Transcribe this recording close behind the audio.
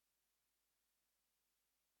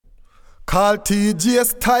Call DJ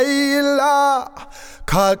Stylah.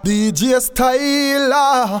 Call DJ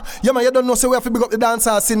Stylah. Yeah man, you don't know, so we have to big up the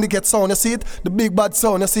dancehall syndicate sound, you see it? The big bad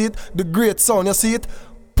sound, you see it? The great sound, you see it?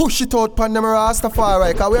 Push it out pan them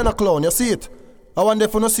Rastafari, cause we are not clown, you see it? I wonder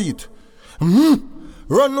if you don't see it.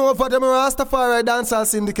 Run over them Rastafari dancehall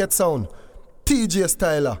syndicate sound. DJ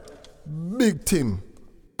Stylah. Big thing.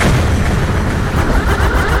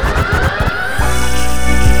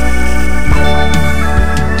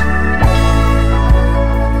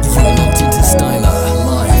 Stylah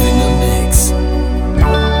live in the mix.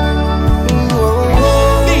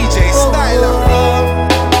 DJ Stylah.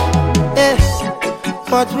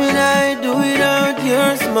 What will I do without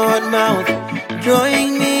your smart mouth?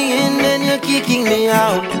 Drawing me in and you're kicking me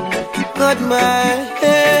out. Got my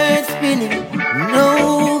head spinning,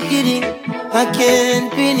 no kidding. I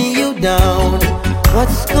can't pin you down.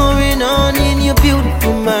 What's going on in your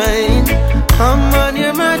beautiful mind? I'm on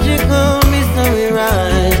your magical mystery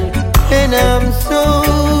ride. And I'm so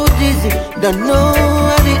dizzy, don't know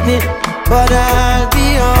what it means, but I'll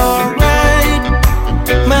be alright.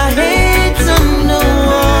 My head's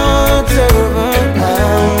underwater, but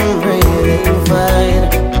I'm really fine.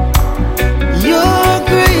 You're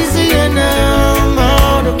crazy and I'm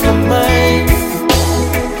out of my mind.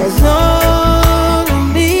 'Cause all of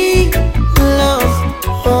me loves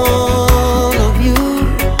all of you.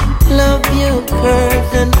 Love your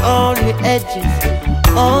curves and all your edges,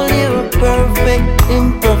 all your perfect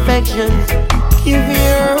imperfections. Give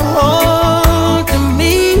your all to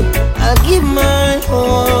me, I'll give my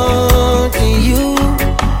all to you.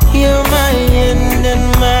 You're my end and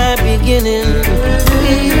my beginning.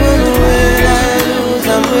 Even when I lose,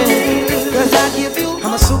 I'm winning. 'Cause I give you.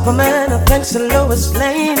 I'm a Superman, I thanks to Lois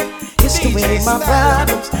Lane. Used to win my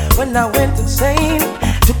problems when I went insane.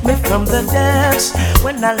 Took me from the depths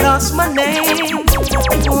when I lost my name.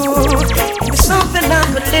 Ooh, it's something I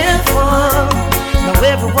could live for. Now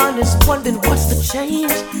everyone is wondering what's the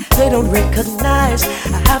change. They don't recognize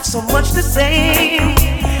I have so much to say.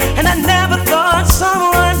 And I never thought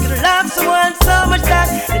someone could love someone so much that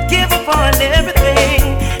they'd give up on everything.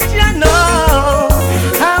 I know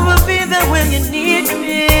I will be there when you need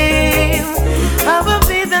me. I will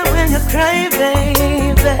be there when you cry,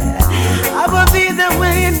 baby. I will be there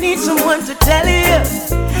when you need someone to tell you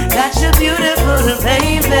that you're beautiful,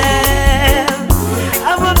 baby.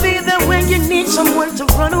 I will be there when you need someone to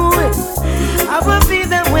run with. I will be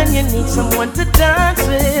there when you need someone to dance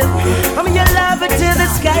with. I'm your lover till the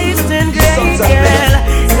sky is turn gray, girl.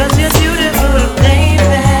 'Cause you're beautiful,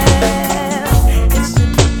 baby.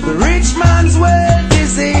 The rich man's wealth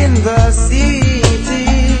is in the city.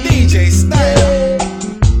 DJ Stylah.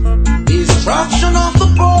 Destruction of the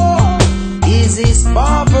poor is his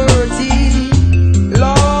poverty.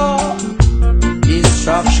 Lord,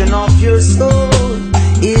 destruction of your soul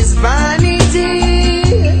is vanity.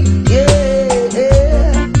 Yeah,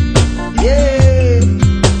 yeah.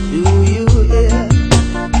 Do you hear?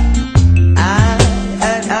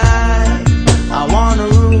 I wanna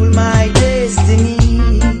rule my destiny.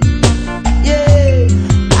 Yeah,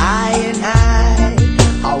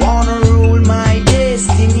 I wanna rule my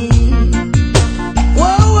destiny.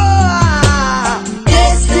 Whoa,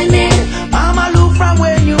 destiny. Mama, look from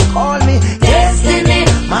when you call me. Destiny.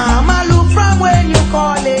 Mama, look from when you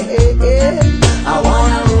call it. I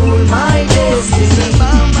wanna rule my destiny.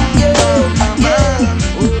 Yeah.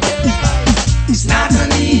 It's not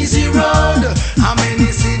an easy road. How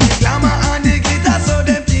many see the glamour and the glitter, so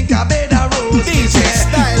them think I better road. DJ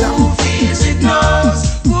Stylah. Who feels it knows.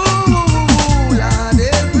 Ooh, Lord,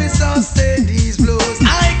 help me sustain these blows. I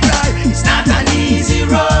cry. It's not an easy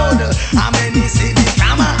road. How many see the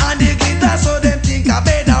glamour and the glitter, so them think I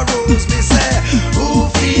better roads. Me say, who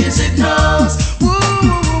feels it knows.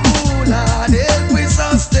 Ooh, Lord, help me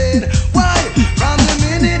sustain. Why? From the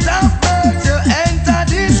minute of birth, you enter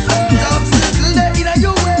this world. Obstacle they in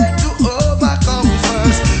your way to overcome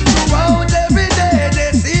first. Throughout every day,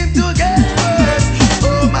 they seem to get worse.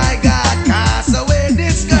 Oh my God, cast away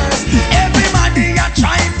this curse. Everybody are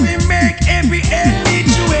trying to make every end meet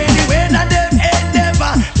you anyway. That them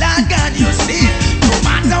endeavor, Lord God, you see it. No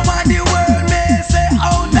matter what the world may say,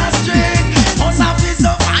 out the street.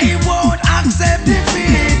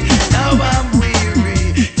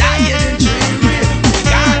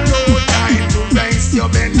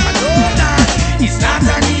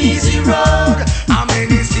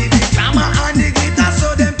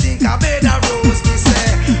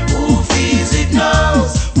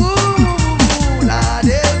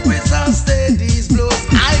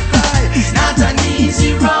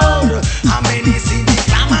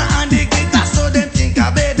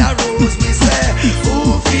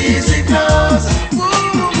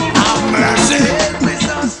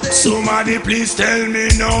 please tell me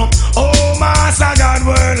now. Oh, Master God,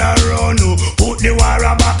 world around you. Put the war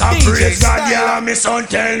back and praise God, yeah, me son,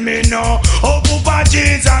 tell me now. Oh, Papa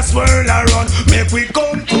Jesus, world around. Make we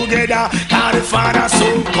come together, cause the Father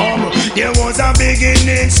soon come. There was a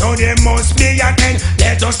beginning, so there must be an end.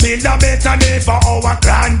 Let us build a better day for our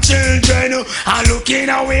grandchildren. And look in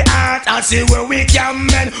our heart and see where we can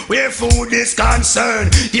mend. Where food is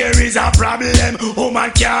concerned, there is a problem.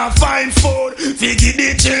 Woman can't find food, feed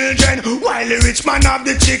the children, while the rich man have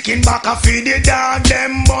the chicken back and feed the dog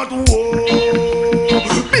them. But whoa,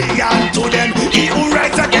 big unto them. He who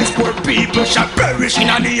writes against poor people shall perish in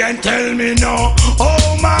the end. Tell me now,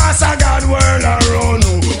 oh Master God, world around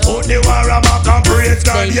you. Put the war back and praise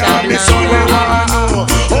God, yeah, me son we want know.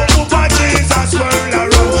 Oh Papa Jesus, world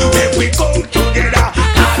around. Make we come together,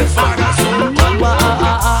 now the Father soon come.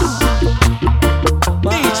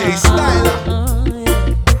 DJ Stylah.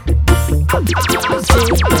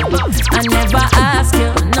 I never ask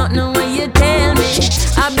you, not know what you tell me.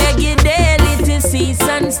 I beg you daily to cease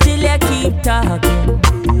and still you keep talking.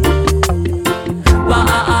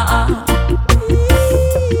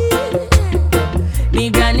 Me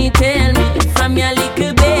granny tell me from your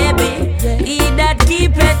little baby, he that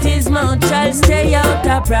keepeth his mouth shall stay out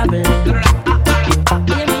of problem.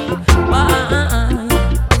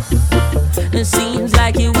 It seems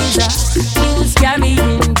like you was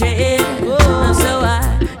carrying jail, so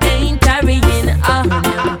I ain't carrying on.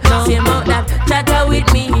 Same out that chatter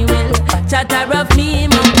with me will chatter of me,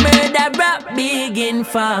 murder rap big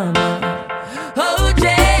informer. Oh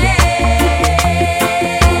Jay,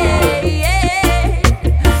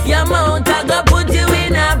 your mouth I go put you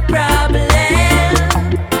in a problem.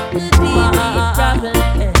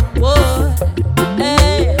 Whoa,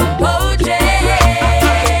 hey, oh Jay,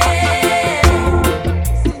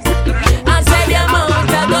 I said your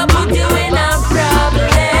mouth I go put you in a problem.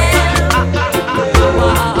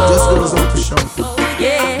 Just goes on to show.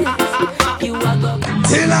 Yeah, you are go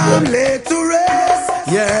Till I'm laid to rest.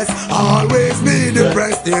 Yes, always be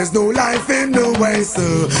depressed. There's no life in the West.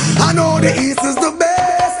 I know the East is the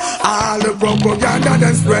best. All the propaganda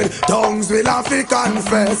then spread. Tongues will have to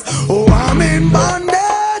confess. Oh, I'm in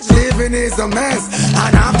bondage. Living is a mess.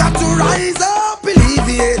 And I've got to rise up,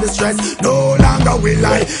 alleviate the stress. No longer will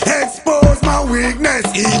I expose my weakness.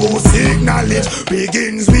 Ego's knowledge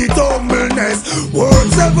begins with humbleness.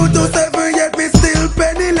 Word 7 to 7, yet me still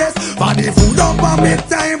penniless. For the food up on me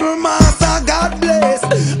table, Master God bless.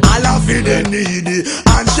 All of the needy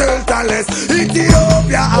and shelterless.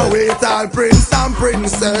 Ethiopia await all prince and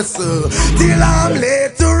princess. Till I'm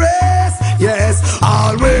laid to rest. Yes,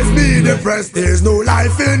 always be depressed. There's no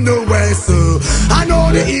life in the West. I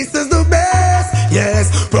know the East is the best. Yes,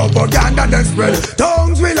 propaganda then spread.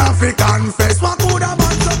 Tongues will have to confess. What could have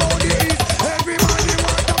been about the East? Everybody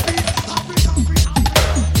want to be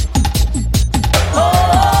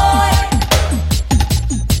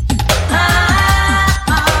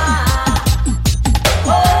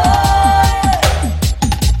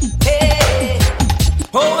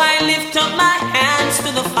Oh, I lift up my hands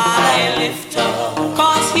to the Father, I lift up,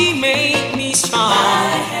 'cause He made me strong.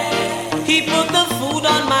 He put the food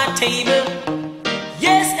on my table,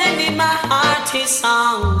 yes, and in my heart His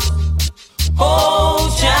song.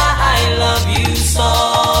 Oh, Jah, I love you so.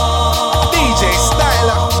 DJ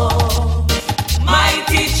Stylah.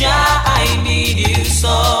 Mighty Jah, I need you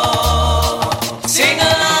so. Sing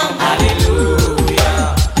along,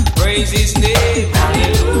 hallelujah, praise His name,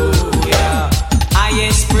 hallelujah,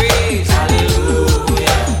 highest praise,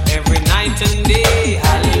 hallelujah, every night and day,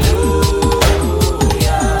 hallelujah.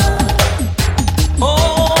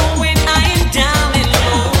 Oh, when I am down and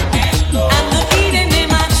low, and the healing in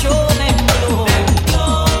my throat and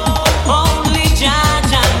blow, only Jah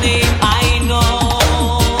name I know.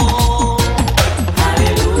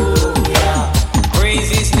 Hallelujah, praise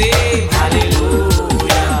His name,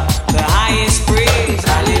 hallelujah, the highest praise,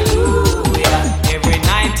 hallelujah, every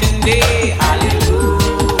night and day,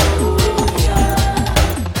 hallelujah.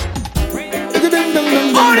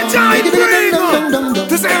 all the time.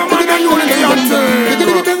 To say I'm on the unity on turn.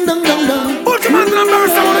 Put your hands on the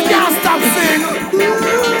someone that can't stop sing.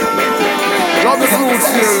 Love the fruits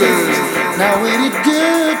here. Now ain't it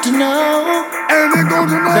good to know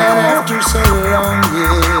that after so long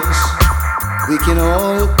years we can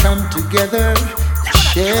all come together to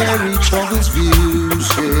share each other's views,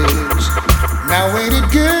 yes. Now ain't it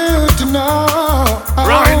good to know?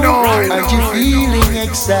 Right now, Are you feeling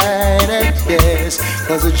excited? Yes,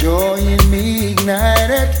 'cause the joy in me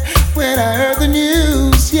ignited when I heard the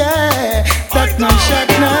news, yeah. That no shot,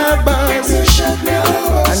 no buzz,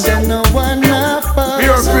 and then no one no fuss.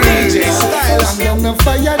 DJ Stylah. I'm gonna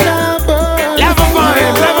fire now, buzz.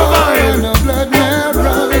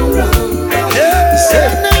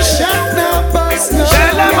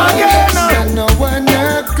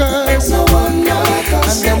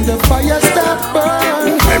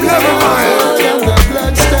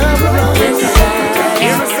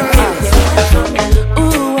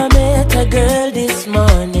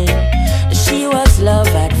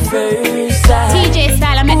 first sight. DJ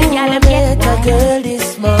Stylah, make the girl met a girl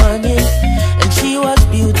this morning, and she was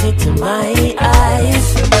beauty to my eyes.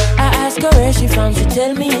 I asked her where she from, she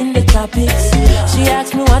tell me in the tropics. She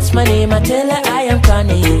asked me what's my name, I tell her I am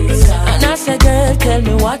Connie. And I said, girl, tell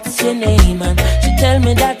me what's your name, and she tell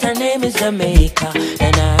me that her name is Jamaica.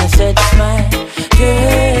 And I said, smile,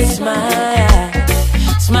 girl, smile,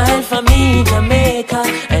 smile for me, Jamaica.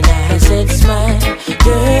 And I said, smile,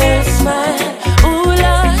 girl, smile, ooh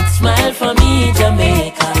Lord, smile for me,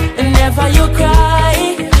 Jamaica. And never you cry,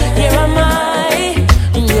 here am I,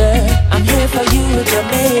 yeah, I'm here for you,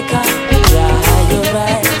 Jamaica. Dry your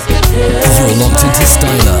eyes, girl, you're locked into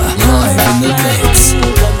Stylah, live in the mix.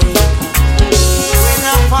 When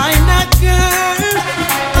I find that girl,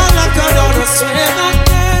 all I got on to swear that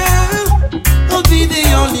girl will be the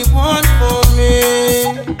only one for me,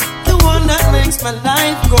 the one that makes my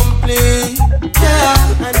life complete.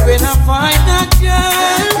 Yeah, and when I find that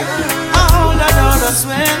girl, all I got to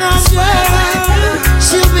swear that girl,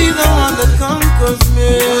 she'll be the one that conquers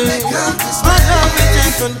me. My love will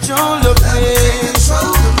take control of me.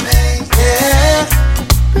 Yeah,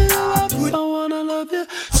 I wanna love you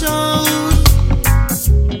so.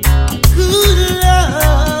 Good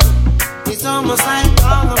love, it's almost like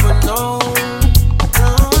all of a no.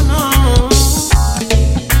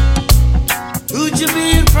 Would you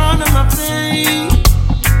be in front of my face?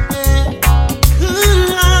 Yeah. Good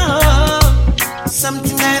love,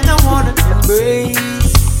 something that I wanna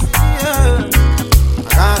embrace. Yeah. I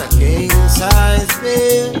got a king size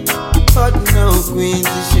bed, but no queen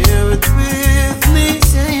to share it with me.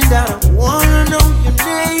 Saying that I wanna know your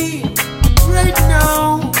name right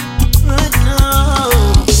now, right now.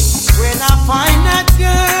 When I find that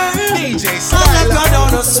girl, DJ all I Stylah. got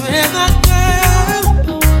on, I swear that girl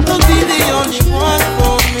will be the only one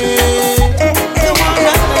for me, the one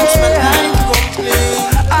that makes my life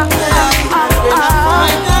complete. When I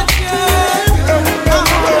find that girl, all I got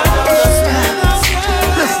on, I swear that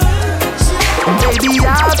girl. Baby,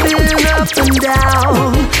 I've been up and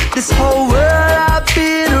down, this whole world I've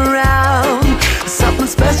been around. Something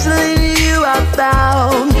special in you I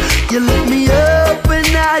found. You lift me up when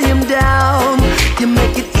I am down. You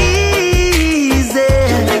make it easy,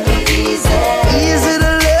 easy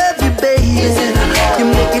to love you, baby. You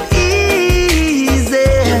make it easy,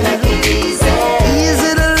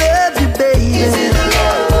 easy to love you, baby.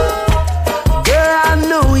 Girl, I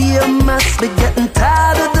know you must be getting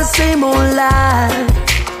tired of the same old lie.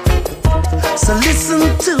 So listen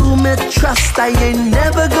to me, trust I ain't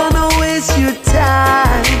never gonna waste your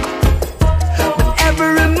time.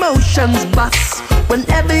 Whenever emotions bust,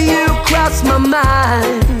 whenever you cross my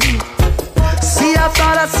mind. See, I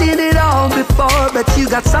thought I'd seen it all before, but you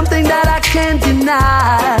got something that I can't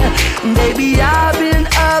deny. Baby, I've been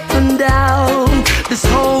up and down, this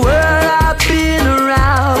whole world I've been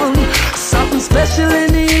around. Something special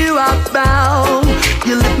in you I found.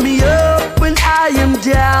 You lift me up when I am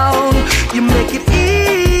down. You make it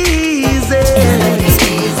easy,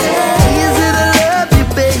 easy to love you,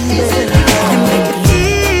 baby. You make it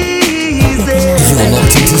easy. You're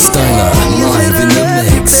locked into Stylah, live in the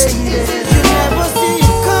mix. You never see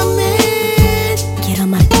it coming,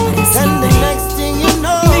 and the next thing you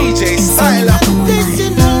know, DJ Stylah.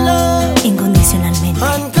 unconditional love, incondicionalmente.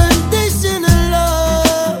 unconditional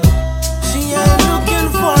love. She ain't looking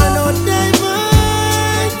for no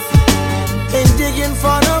diamonds, ain't digging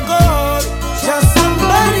for no gold, just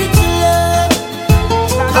somebody to love.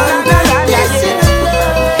 Unconditional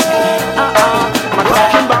love. I'm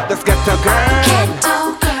talking about this ghetto girl.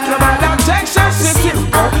 No matter Texas, she's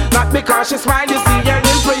simple. Not because she smile, you see her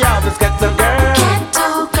dimple. Yeah, this ghetto girl.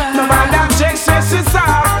 No matter Texas, she's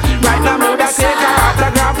soft. Right now, me that take her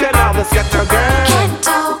autograph. You know this ghetto girl.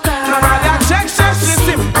 No matter Texas, she's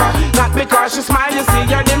simple. Not because she smile, you see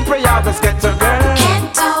her dimple. Yeah, this ghetto girl.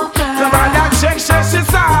 No matter Texas, she's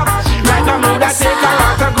soft. Right now, me that take her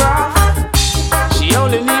autograph. She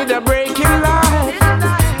only need a break in life,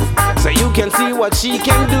 so you can see what she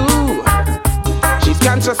can do. She's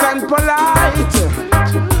conscious and polite,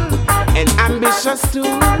 and ambitious too.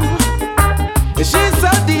 She's so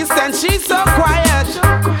distant, she's so quiet.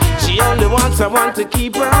 She only wants someone to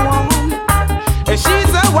keep her warm. And she's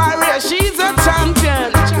a warrior, she's a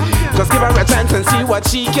champion. Just give her a chance and see what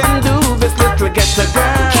she can do. This little ghetto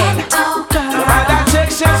girl. No matter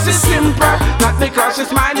Texas, she's simple. Not because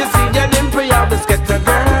she's mine, you see your dimple. Yeah, this ghetto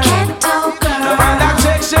girl. No matter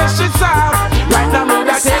Texas, she's soft. Right now, me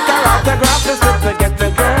that take her autograph. This little ghetto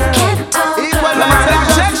girl. No matter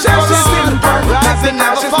Texas, she's simple. Not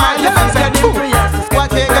because she's mine, you see your dimple. Yeah, this What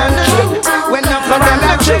they ghetto gonna girl. do when I'm No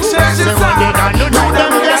matter Texas, she's soft. Right now,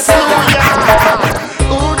 me that take her autograph.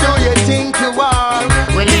 Who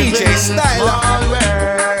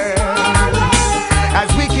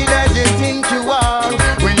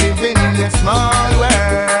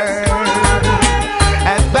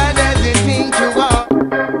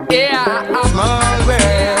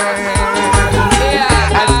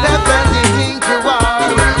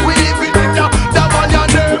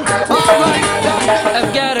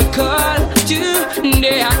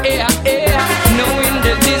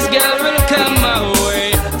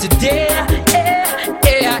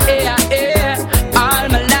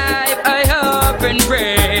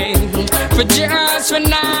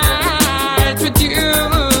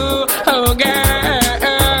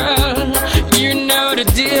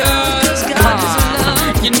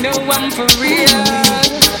know I'm for real.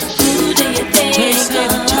 Who do you think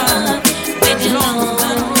when you're lonely?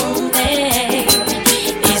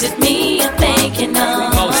 Is it me you're thinking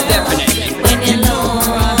of? Most definitely. When you're lonely.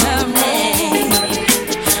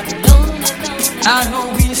 I know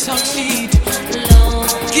we'll succeed,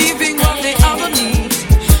 giving what they all need.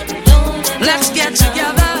 Let's get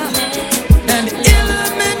together and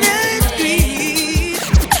eliminate greed.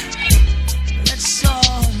 Let's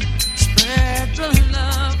all spread the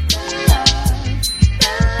love.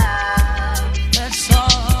 Let's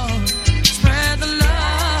all spread the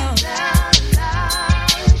love.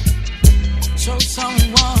 Show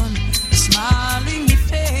someone a smiling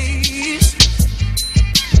face.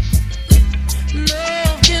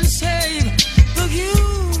 Love can save the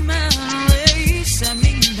human race. I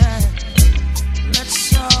mean that.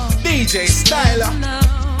 Let's all DJ Stylah.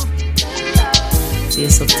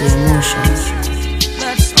 Face up to emotions.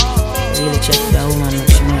 Really check that woman up,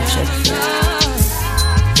 she might check for it.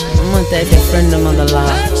 I'm gonna type your friend, I'm gonna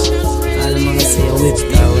laugh. I'm gonna say a whip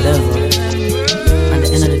or whatever. At the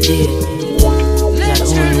end of the day, you're the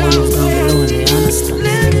only one who's gonna be lonely, you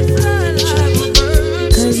understand?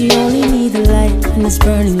 Cause you only need the light when it's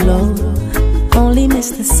burning low. Only miss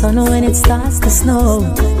the sun when it starts to snow.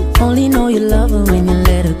 Only know you love her when you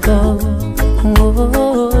let her go.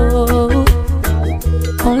 Whoa.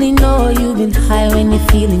 Only know you've been high when you're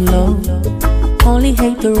feeling low. Only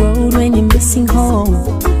hate the road when you're missing home.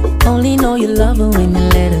 Only know you love her when you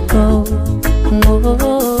let her go.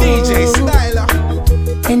 Whoa. DJ Stylah.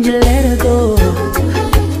 And you let her go.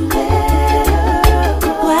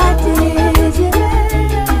 Why did you let her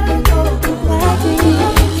go? Why did you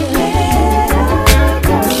let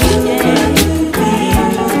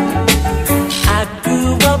I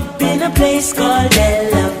grew up in a place called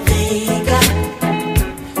La Vega,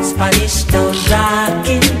 Spanish Town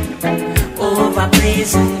rocking, over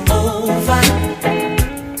blazing over.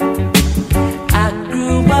 I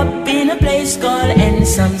grew up in a place called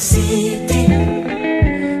Ensom City,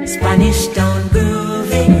 Spanish Town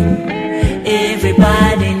grooving,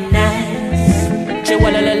 everybody nice.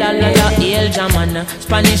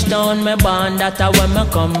 Spanish Town, me born, that's where me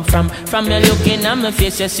come from. From me looking at me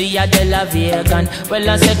face, you see a De La Vegan. Well,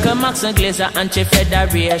 I say Max and Glazer,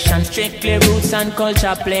 Anti-Federation. Strictly roots and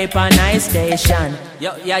culture, play for nice station.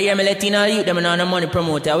 Yo, yeah, hear me Latino youth, them on the money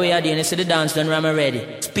promoter. We are doing this to the dance, done ram ready.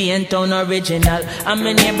 Spain Town original. And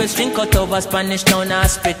my neighbors drink out over Spanish Town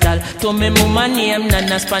hospital. To me mama name,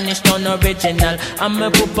 Nana Spanish Town original. And my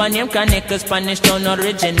papa name, Kaneka Spanish Town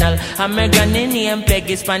original. And my granny name,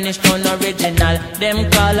 Peggy Spanish Town original. Them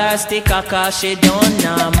call her sticker cause she don't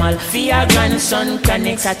normal. For your grandson,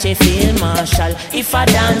 Kaneka such a field marshal. If a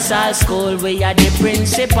dance all school, we are the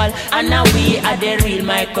principal. And now we are the real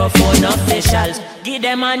microphone officials. Give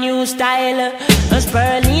them a new style. A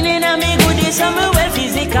Sperling in a me goodies, I'm well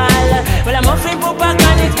physical. Well, I'm offering proper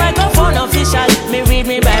connect microphone official. Me read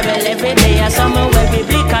me Bible every day, and some well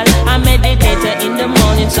biblical. I meditate in the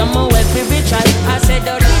morning, some well spiritual. I said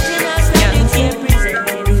the original standing here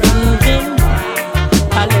presenting.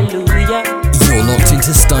 Hallelujah. You're locked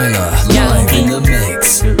into Stylah, live in the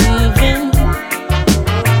mix.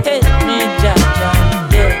 Hey, me Jaja,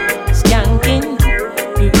 yeah, skanking,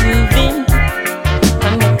 grooving.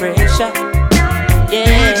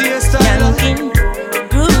 Yeah, skanking,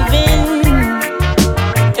 grooving.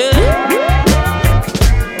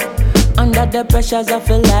 Under the pressures of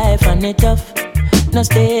a life and it tough. No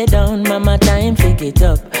stay down, mama, time pick it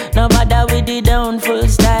up. No bother with the down, full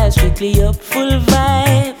style, strictly up, full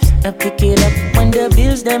vibes. Now pick it up when the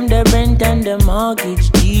bills, them, the rent and the mortgage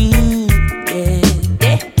due. Yeah,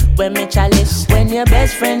 yeah. When me chalice, when your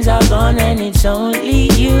best friends are gone and it's only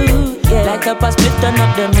you. Yeah, like up a split, turn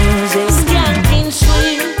up the music. Skanking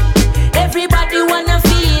sweet, everybody wanna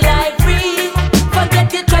feel like free.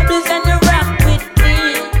 Forget your troubles and rock with me.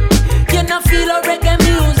 You know feel a reggae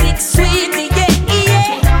music sweet, yeah,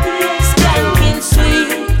 yeah. Skanking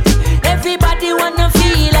sweet, everybody wanna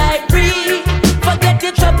feel like free. Forget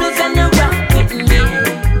your troubles and rock with me.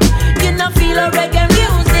 You know feel a reggae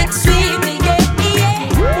music sweet, yeah.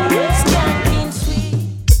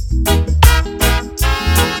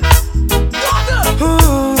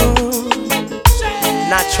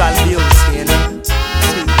 Natural beauty, you know.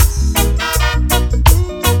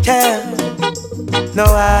 Yeah, no,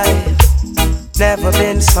 I've never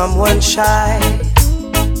been someone shy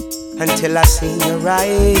until I seen your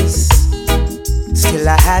eyes. Still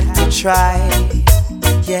I had to try,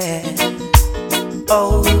 yeah.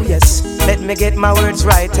 Oh yes, let me get my words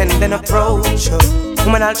right and then approach you.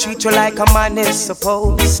 Woman, I'll treat you like a man is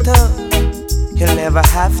supposed to. You'll never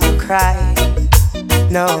have to cry,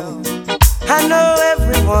 no. I know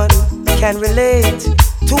everyone can relate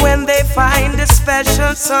to when they find a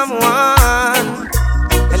special someone.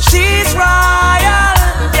 And she's royal,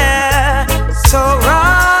 yeah, so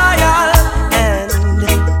royal. And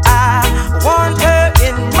I want her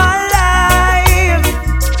in my life.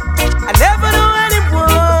 I never knew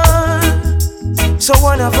anyone so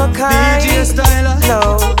one of a kind. DJ Stylah.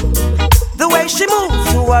 No, the way she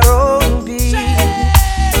moves to her own beat.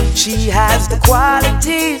 She has the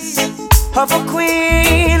qualities of a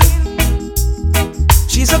queen.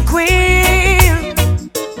 She's a queen.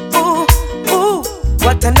 Ooh, ooh,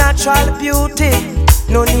 what a natural beauty.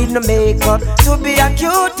 No need no makeup to be a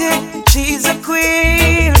cutie. She's a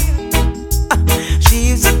queen.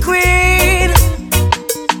 She's a queen.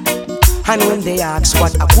 And when they ask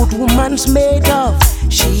what a good woman's made of,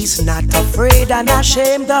 she's not afraid and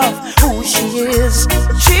ashamed of who she is.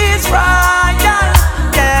 She's royal,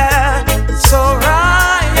 yeah, so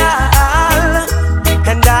royal.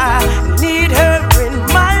 And I need her in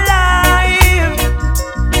my life.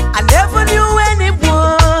 I never knew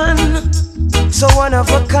anyone so one of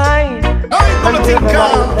a kind.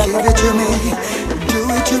 Give it to me, do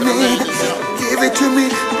it to me, give it to me.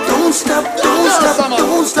 Don't stop, don't stop,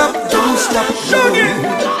 don't stop, don't stop.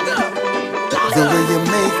 The way you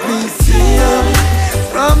make me feel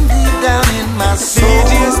from deep down in my soul,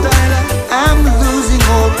 I'm losing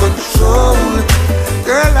all control.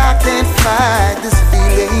 Girl, I can't fight this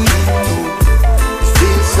feeling. It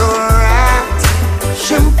feels so right.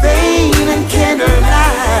 Champagne and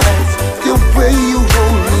candlelight, the way you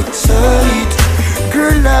hold me tight.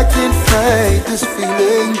 Girl, I can't fight this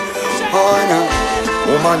feeling. Oh no.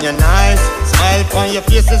 Woman, you're nice. Smile on your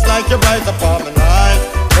face is like you're right upon my night.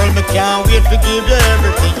 Girl, me can't wait to give you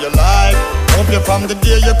everything you like. Hope you from the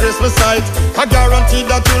day your Christmas sight. I guarantee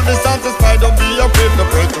that you'll be satisfied. Don't be afraid to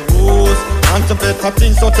break the rules. And to better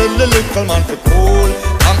things, so tell the little man to cool.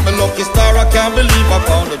 Thank me lucky star, I can't believe I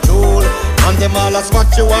found a jewel. And them all ask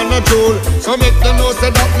what you wanna jewel. So make them know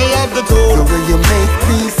say that me have the tool. The way you make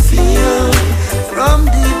me feel from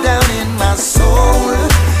deep down in my soul,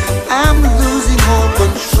 I'm losing all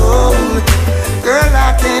control. Girl,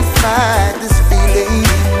 I can't fight this feeling.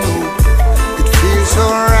 It feels so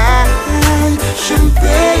right.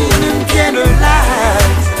 Champagne and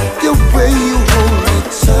candlelight, the way you hold me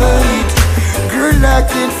tight. Girl, I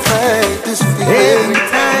can't fight this feeling. Every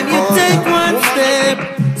time you take one step,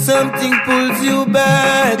 something pulls you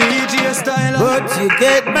back. DJ Stylah. But you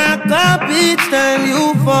get back up each time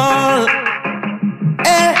you fall.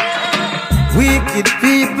 Wicked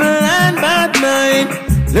people and bad mind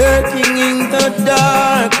lurking in the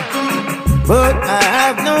dark. But I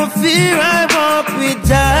have no fear, I walk with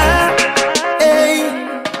Jah.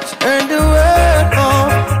 Turn the world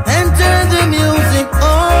off and turn the music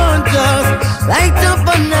on. Just light up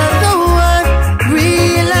another one.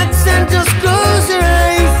 Relax and just close your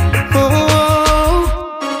eyes. Oh,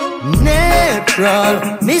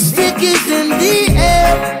 natural mystic is in the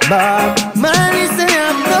air. Bob Marley say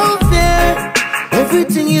have no fear.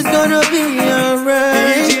 Everything is gonna be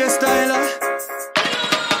alright. DJ Stylah.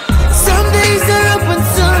 Some days are up and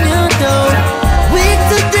some you're down. Week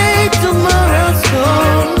today, tomorrow's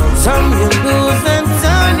gone. Some you lose and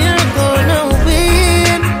some you're gonna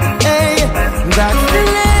win. Hey, that's the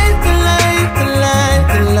life, the life, the life,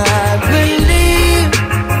 the life we live.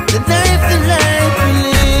 The life, the life we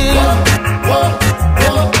live.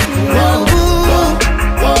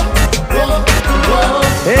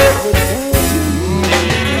 Every day.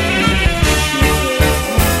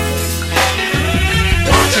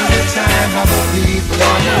 Watching the time, how the people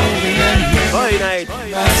are moving and moving.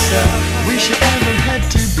 Myself, wish it never had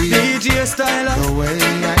to be. DJ Stylah. The way I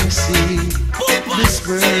see this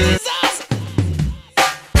world.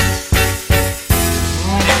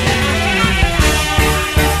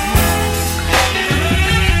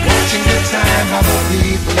 Watching the time, how the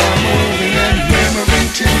people are moving and murmuring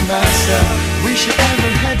to myself, wish it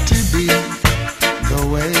never had to be. The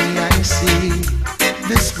way I see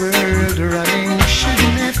this world running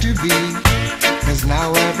shouldn't have to be. Cause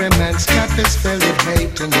now every man's cup is filled with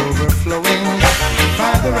hate and overflowing.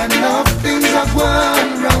 Father, I know things are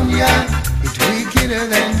going wrong, yeah. It's wickeder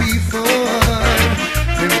than before.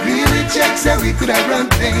 It really checks that we could have run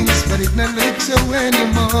things, but it not look so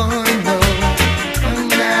anymore, no. Come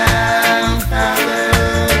down, Father,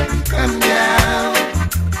 come down.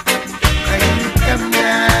 Come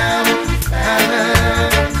down, Father,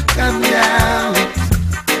 come down.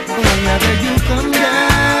 Whenever you come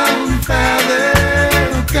down, Father,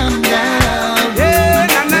 come down. Yeah,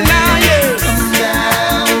 na na na, yeah. Come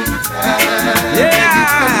down, Father,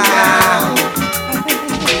 yeah. come down.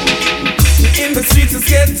 In the streets it's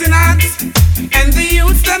getting hot. and the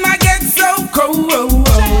youths them I get so cold.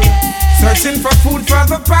 Searching for food for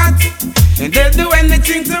the pot, and they'll do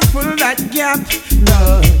anything to fill that gap.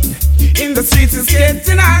 Lord, in the streets it's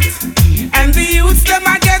getting hot, and the youths them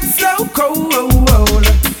I get so cold.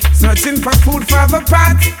 Searching for food for the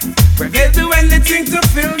pot, but they'll do anything to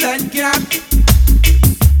fill that gap.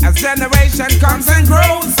 As generation comes and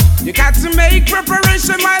grows, you got to make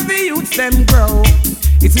preparation while the youths them grow.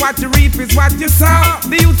 It's what you reap, it's what you sow.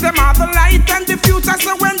 The youths them are the light and the future,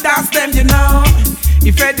 so when that's them, you know.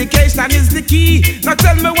 If education is the key, now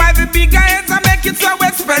tell me why the bigger heads are make it so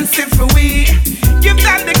expensive for we. Give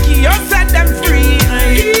them the key or set them free.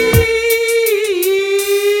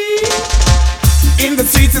 In the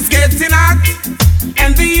streets it's getting hot,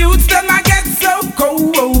 and the youths them I get so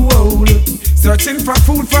cold. Searching for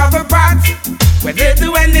food for the pot, where they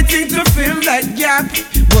do anything to fill that gap.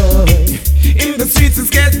 Boy, in the streets it's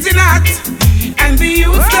getting hot, and the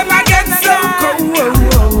youths them I get so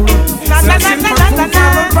cold. Searching for food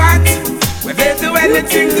for the pot, where they do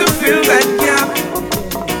anything to fill that gap.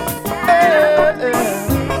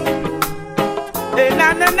 Hey,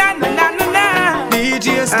 na na na na na na na.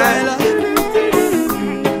 DJ Stylah.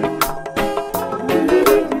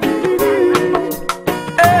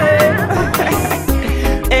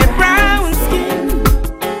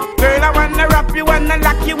 You wanna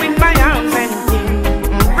lock you in my arms and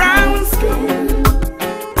brown skin.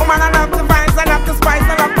 Woman, I love the vibes, I love the spice,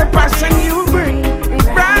 I love the passion you bring.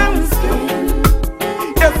 Brown skin.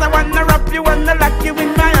 Yes, I wanna wrap you, wanna lock you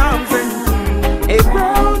in my arms and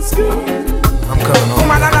brown skin. I'm coming home.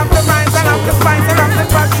 Woman, I love the vibes, I love the spice, I love the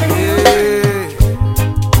passion you bring.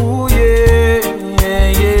 Ooh yeah, yeah,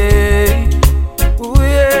 yeah. Ooh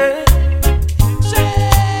yeah.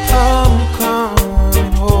 I'm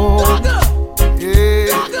coming home.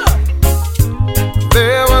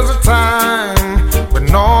 There was a time when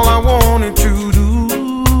all I wanted to do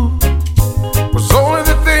was only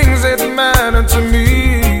the things that mattered to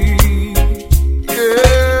me.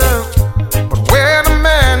 Yeah, but when a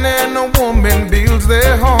man and a woman builds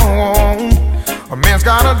their home, a man's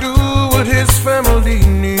gotta do what his family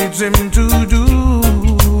needs him to do.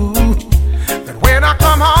 That when I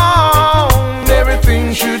come home,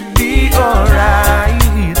 everything should be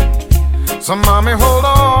alright. So mommy, hold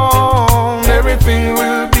on, everything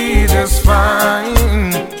will be just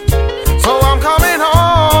fine. So I'm coming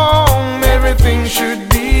home, everything should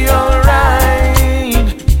be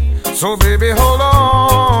alright. So baby, hold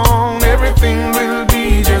on, everything will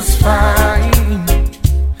be just fine.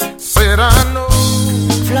 Said I know.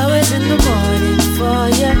 Flowers in the morning for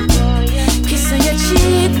you, kiss on your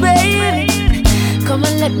cheek, baby. Come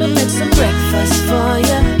and let me make some breakfast for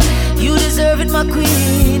you. You deserve it, my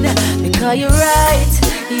queen, because you're right.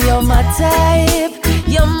 You're my type,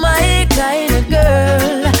 you're my kind of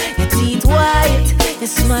girl. Your teeth white, your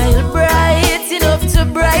smile bright, enough to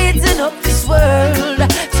brighten up this world.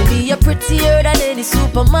 To be you're prettier than any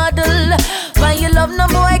supermodel. Why you love no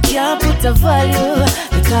boy can't put a value,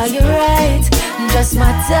 because you're right, just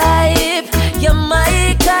my type. You're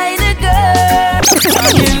my kind of girl.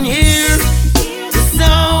 I can hear the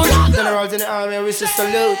sound. Generals in the army, we should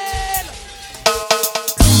salute.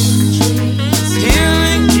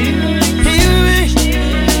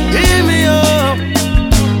 Hear me up.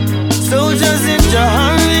 Soldiers in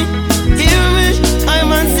Jahari, hear me,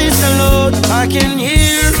 I'm on salute. I can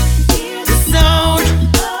hear the sound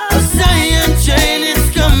of Zion train is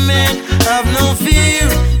coming. Have no fear,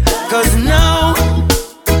 cause now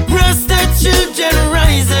Rasta children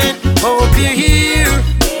rising. Hope you hear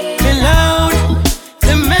me loud,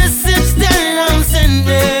 the message that I'm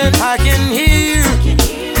sending. I can hear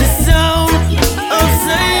the sound of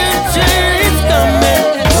Zion train is coming.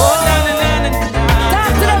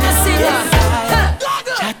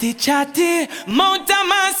 Chatty chatty, Mount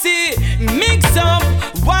Amasi, mix up.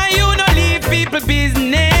 Why you no leave people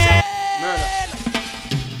business?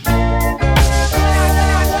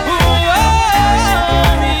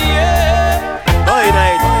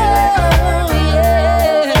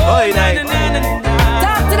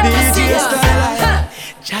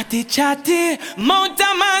 Chatty chatty, Mount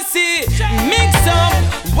Amasi, mix up.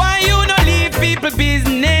 Why you no leave people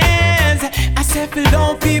business? I said fill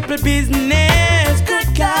down people business.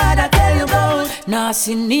 Good God, I tell you about. Nah,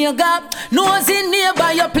 see near gap, nose in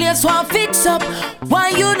nearby your place want fix up. Why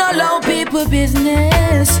you no allow people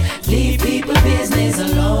business? Leave people business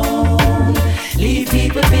alone. Leave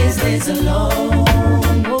people business alone.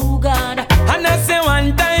 Oh God. And I say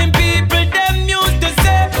one time people them used to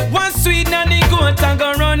say one sweet nanny goat and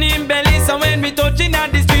go run in belly. So when we touching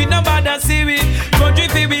at the street, nobody see we. Country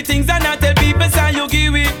feel we things and I tell people say you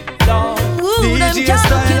give it. Ooh, them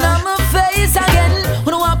can't kill on my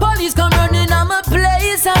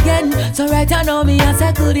right, I know me as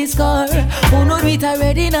I could score. Who know it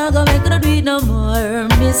already, now go make no do it no more,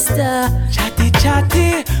 mister.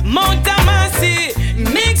 Chatty, Mount Mercy,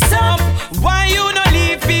 mix up. Why you no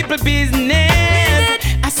leave people business?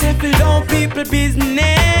 I said below people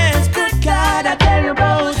business. Good God, I tell you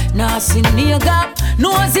about. Now see nigga,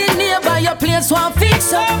 nose in neighbor, your place won't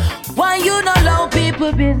fix up. Why you no allow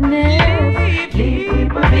people business? Leave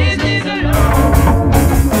people business alone.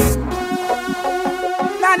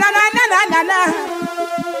 Na na na na na na na.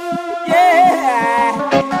 Yeah.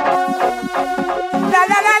 La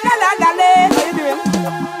la la la la la la. How you doing?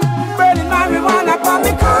 Burning marijuana upon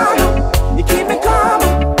me calm. You keep me calm.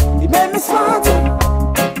 You make me smart.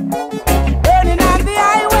 Burning on the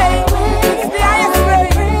highway. It's the highest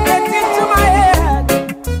grade. Get into my head.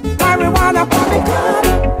 Marijuana upon me calm.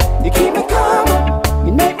 You keep me calm.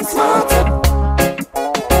 You make me smart.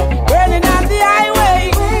 Burning on the highway.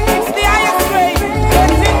 It's the highest grade. Get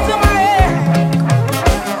into my head.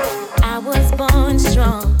 I was born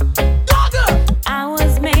strong. I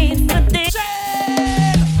was made for this.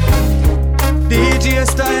 DJ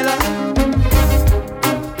Stylah.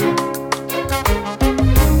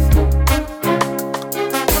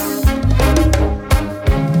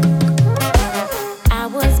 I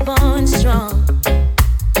was born strong.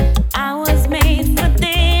 I was made for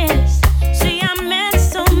this. See, I met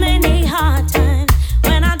so many hard times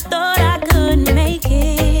when I thought I couldn't make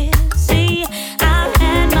it. See, I've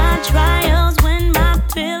had my trials when my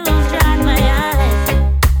pillows dried my eyes.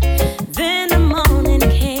 Then the morning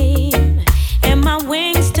came and my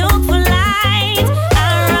wings took flight. I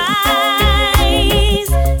rise.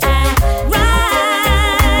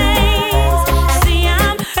 See,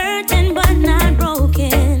 I'm hurting but not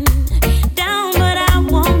broken. Down but I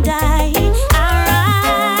won't die. I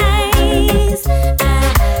rise.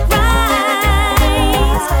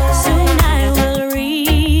 Soon I will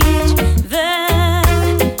reach the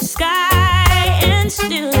sky and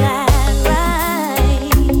still I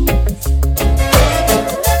rise.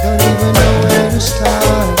 Don't even know where to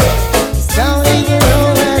start. Don't even know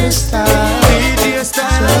where to start. DJ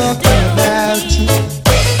Stylah. Talking about you.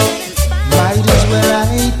 Might as well I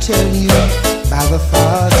tell you about the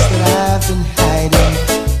thoughts that I've been hiding.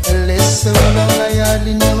 And listen, long I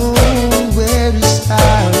hardly know where to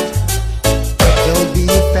start. Don't be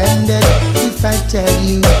offended if I tell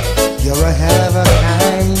you you're a hell of a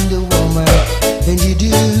kind of woman, and you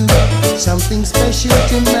do something special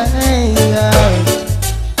to my heart.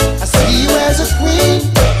 I see you as a queen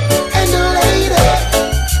and a lady.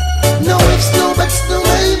 No ifs, no buts, no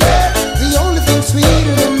maybe. The only thing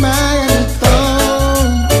sweeter than my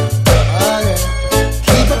honeycomb. Oh yeah.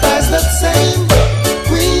 Keep up as that same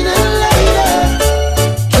queen and lady.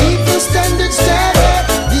 Keep the standard steady.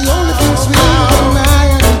 The only thing sweeter than my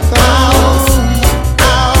honeycomb.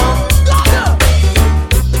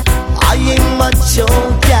 I ain't much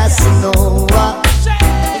old Casanova.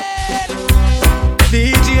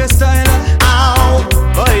 DJ Stylah. Ow,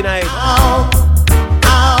 Boy night. ow,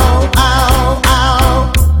 ow, ow,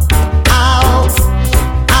 ow, ow,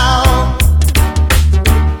 ow.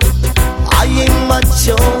 I ain't much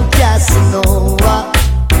old Casanova.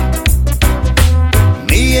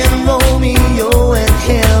 Me and Romeo and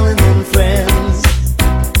Helen and friends.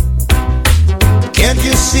 Can't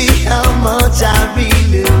you see how much I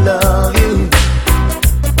really love you?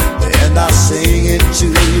 And I sing it to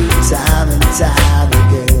you time and time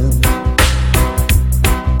again.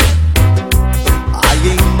 I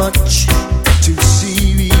ain't much too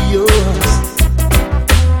serious,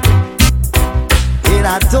 and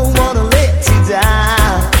I don't wanna let you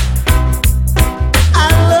down. I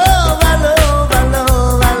love, I love, I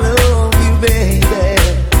love, I love you, baby.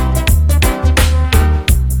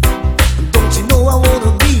 Don't you know I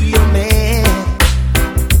wanna be your man?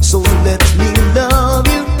 So let me love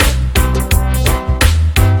you.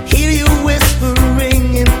 Hear you whispering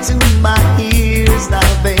into my ears now,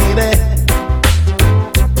 baby.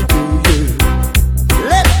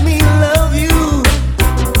 Let me love you.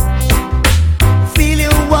 Feel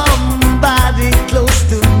your warm body close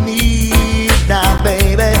to me now,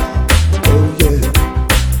 baby. Oh yeah.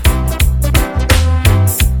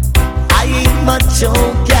 I ain't much on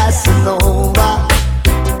Casanova.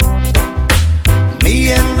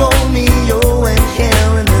 Me and Romeo and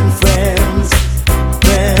Helen and friends,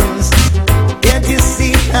 friends. Can't you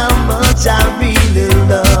see how much I really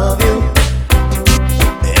love you?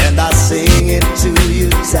 And I sing it to you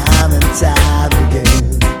time and time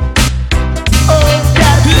again. Oh,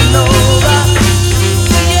 Casanova.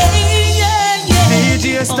 DJ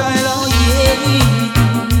Stylah.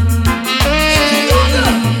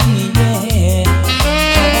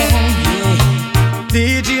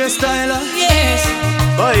 DJ Stylah.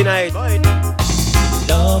 in it.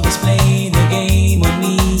 Love has played the game on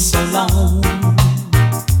me so long.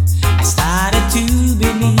 I started to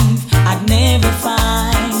believe I'd never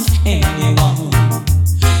find anyone.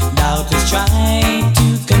 Doubters tried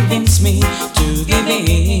to convince me to give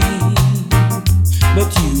in,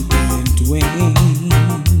 but you couldn't win.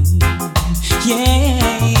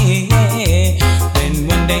 Yeah, then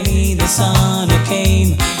one day the sun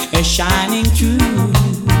came shining through.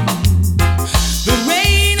 The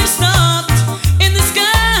rain has stopped and the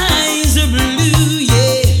skies are blue,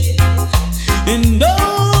 yeah. And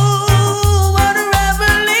oh, what a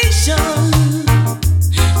revelation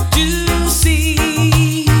to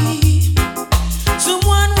see.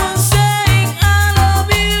 Someone was saying I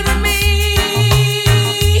love you to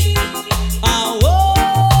me. I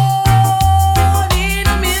want in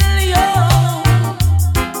a million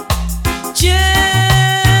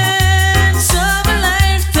chance of a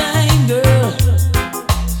lifetime, girl.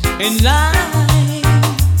 And life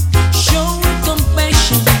showed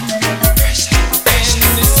compassion, and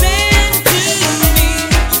they sent to me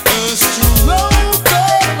a stroke of luck.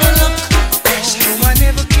 Oh, I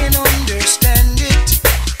never can understand it,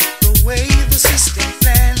 the way the system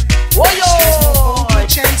planned. Whoa, There's no hope, no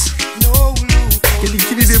chance, no loophole, no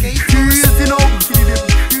escape,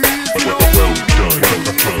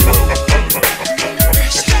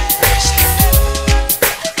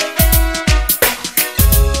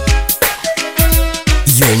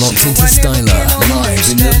 You're locked into Stylah, live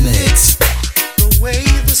in the mix. the way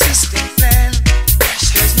the system planned.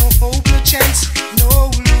 There's no hope, no chance,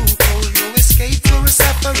 no loophole, no escape for a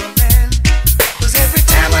sufferer man. 'Cause every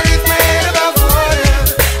time I lift my head above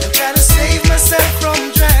water and try to save myself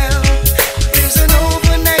from drown, there's an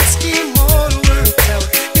overnight scheme all worked out,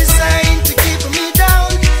 designed to keep me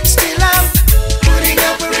down. Still I'm putting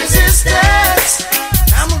up a resistance.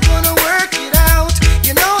 I'm gonna work it out.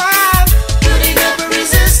 You know I'm putting up a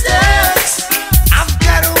resistance. I've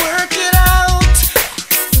gotta work it out.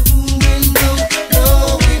 Window, no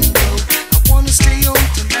window. I wanna stay home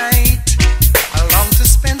tonight. I long to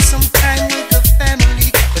spend some time with the family,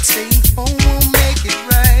 but staying home won't make it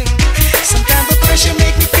right. Sometimes the pressure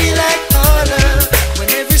make me feel like harder when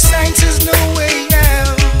every sign says no way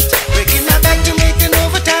out. Breaking my back to make an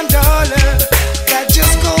overtime dollar. That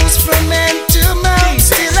just goes from man to mouth.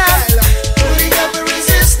 Still I'm putting up a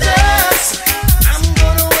resistance. I'm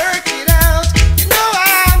gonna work it out. You know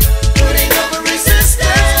I'm putting up a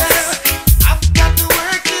resistance. I've got to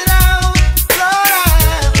work it out. Lord,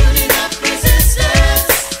 I'm putting up resistance.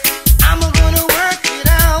 I'm gonna work it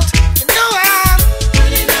out. You know I'm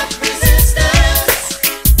putting up resistance.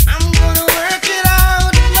 I'm gonna work it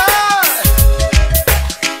out, Lord.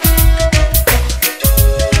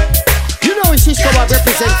 You know Shishka what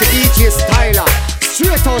represent the DJ Stylah,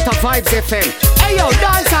 straight out of Vibes FM. Hey yo,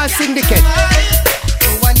 Dancehall Syndicate.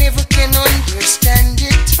 Oh, I never can understand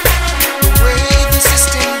it, the way the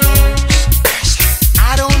system goes. I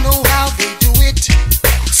don't know how they do it.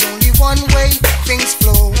 It's only one way things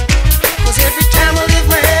flow. 'Cause every time I lift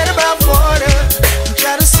my head above water and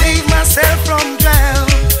try to save myself from drown,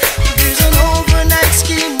 there's an overnight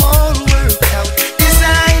scheme all worked out,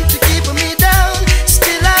 designed to keep me down.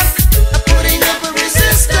 Still I'm putting up a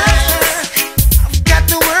resistance. I've got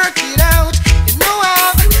to work it out. You know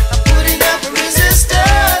I'm putting up a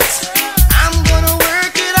resistance. I'm gonna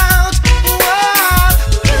work it out. Whoa,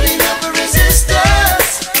 putting up a resistance.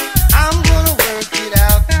 I'm gonna work it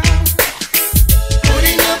out now.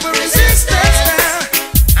 Putting up a resistance now.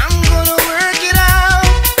 I'm gonna work it out.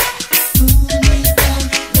 Move me down,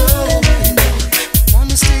 no window.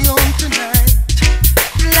 Wanna stay home tonight.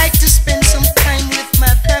 Like to spend some time with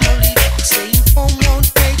my family. Staying home won't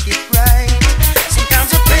make it right. Sometimes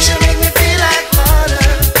the pressure make me feel like harder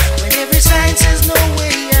when every sign says no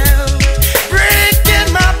way out. Breaking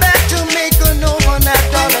my back to make an overnight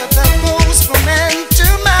dollar that goes from hand to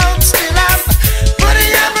mouth. Still I'm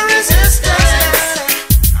putting up a resistance.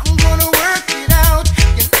 I'm gonna work it out.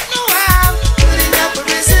 You know I'm putting up a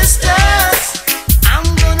resistance. I'm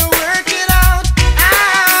gonna work it out.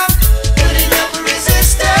 I'm putting up a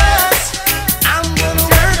resistance. I'm gonna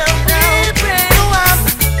work it out. No, I'm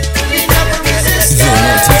putting up a resistance. You're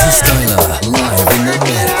locked into Stylah, live in the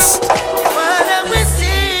mix. Father, we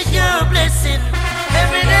seek your blessing.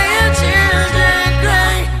 Every day your children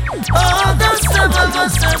cry. Although some of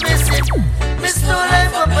us are missing, miss no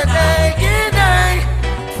life up and I.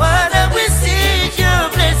 Father, we seek your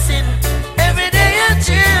blessing. Every day your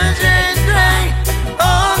children cry.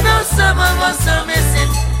 Although some of us are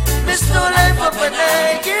missing, miss no life up and I.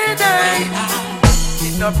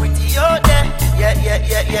 It's not pretty out there.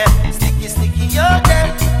 Yeah. Stick sticky, sticky, you're there.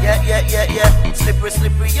 Yeah. Slippery,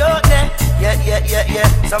 slippery, you're there.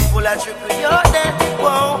 Yeah. Some full of trickery, you're there.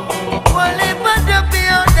 Whoa, one lip and dirty,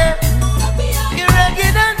 you're there. You're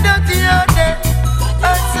ragged and dirty, you're there.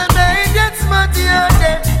 And some very get smarty, you're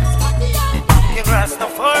there. King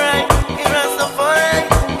Rastafari, King Rastafari,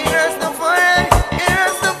 King Rastafari, King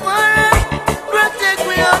Rastafari. Protect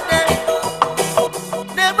we out there.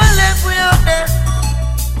 Never left we out there.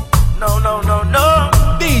 No.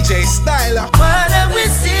 DJ Stylah. Father, we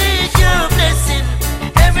seek your blessing.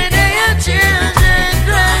 Every day our children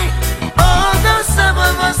cry. Although some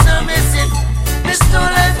of us are missing, there's no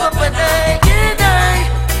life up and I can die.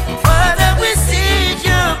 Father, we seek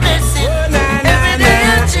your blessing. Every day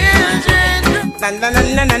our children cry.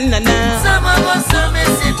 Some of us are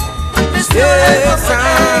missing, there's no life up and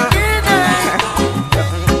I can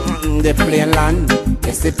die. The plain land,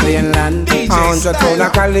 it's the plain land. 100 pound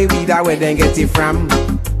of Cali weed, where they get it from.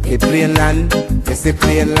 The plain land, it's the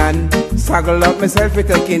plain land. Struggle up myself with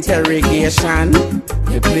take interrogation.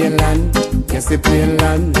 The plain land, it's the plain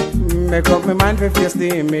land. Make up my mind to face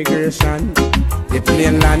the immigration. The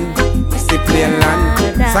plain land, it's the plain land.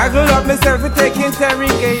 Struggle up myself with take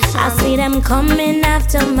interrogation. I see them coming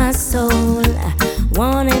after my soul,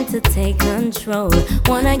 wanting to take control.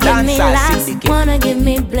 Wanna give me lies, wanna give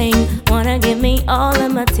me bling, wanna give me all the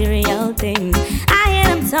material things. I hear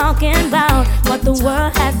them talking about what the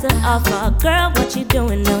world has to offer. Girl, what you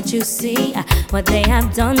doing, don't you see what they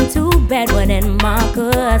have done to Bedouin and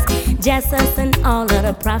Marcus, Jesus and all of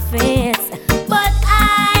the prophets? But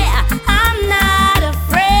I'm not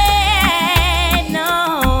afraid,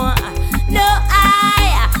 no,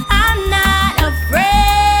 I'm not afraid.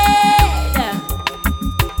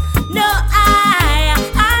 No,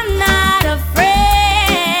 I'm not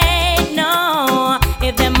afraid, no.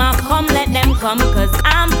 If them a come, let them come, cause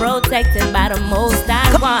I'm protected by the Most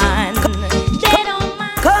High One. They don't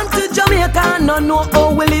mind. Come to Jamaica, no know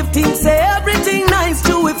how we live things. Say everything nice,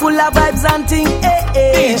 true, we full of vibes and thing.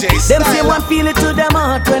 Them say one feel it to them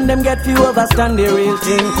heart when them get few understand the real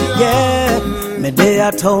thing. Yeah, me day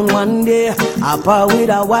at town one day, up with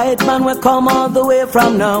a white man we come all the way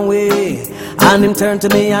from Norway. And him turn to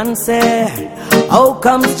me and say, how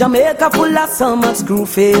comes Jamaica full of so much screw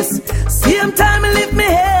face? Same time me lift me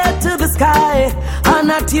head to the sky, and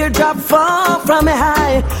a teardrop fall from me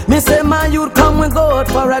high. Me say, man, you come we go out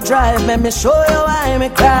for a drive. Let me show you why me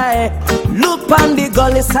cry. Look on the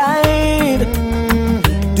gully side.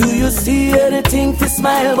 Do you see anything to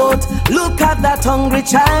smile about? Look at that hungry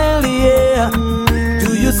child, yeah.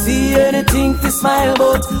 Do you see anything to smile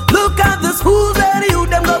about? Look at the schools where you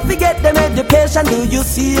them go forget them education. Do you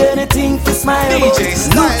see anything to smile about?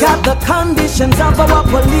 Look at the conditions of our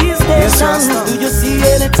police stations. Do you see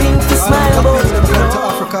anything to smile about? To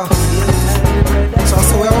Africa. So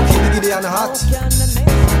we're all keep the giddy and hot.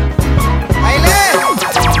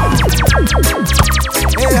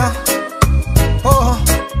 Yeah. Oh.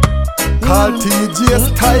 Call TJ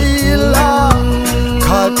Stylah.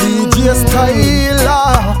 Call TJ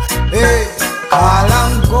Stylah. Hey. Call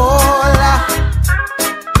Angola.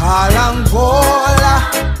 Call Angola.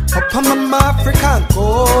 Up on my African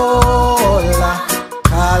Angola.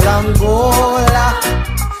 Call Angola.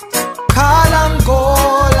 Call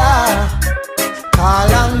Angola.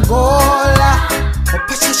 Call Angola. Up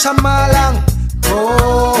a Shamalang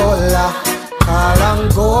Angola. Call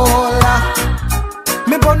Angola.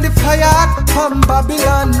 Me burn the fire from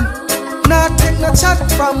Babylon. Nah take no chat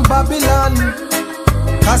from Babylon.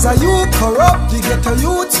 Cause a you corrupt, the ghetto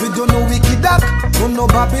youths. We don't know wicked act, don't know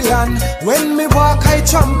Babylon. When me walk I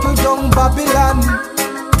trample down Babylon.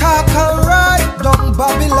 Talk and ride down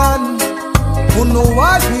Babylon. Who know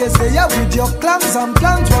always they are with your clans and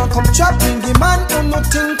plans. Won't come trapping the man. Who no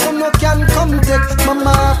think who no can come take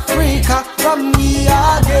Mama Africa from me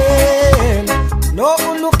again. No,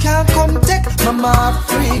 who no can come take Mama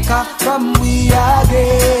Africa from we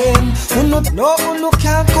again. Who no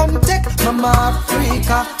can come take Mama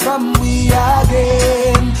Africa from we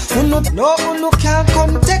again. Who no can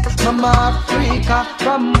come take Mama Africa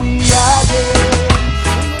from we again.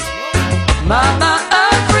 Mama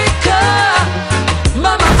Africa,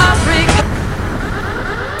 Mama Africa.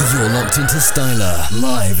 You're locked into Stylah,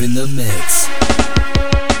 live in the mix.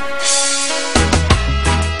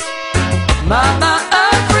 Mama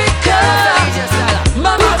Africa,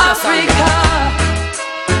 Mama Africa.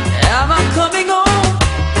 Am I coming home?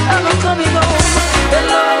 Am I coming home?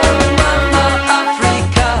 Hello, Mama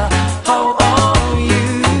Africa. How are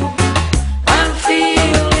you? I'm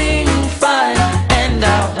feeling fine, and I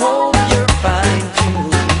hope you're fine too.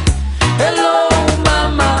 Hello,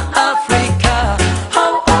 Mama Africa.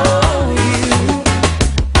 How are you?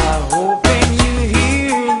 I hope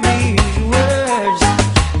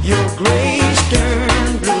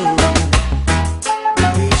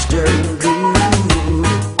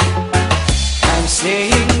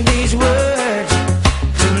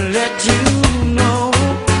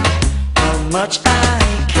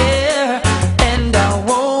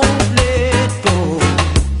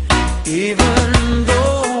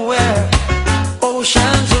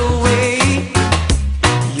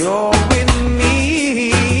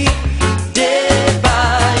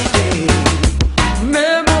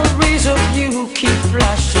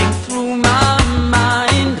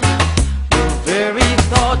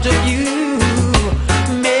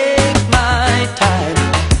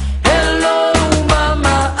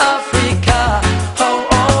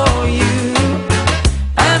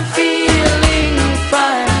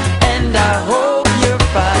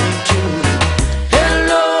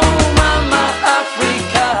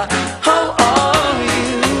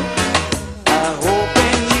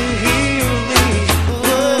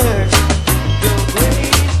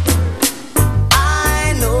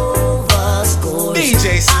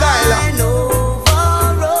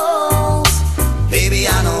Baby,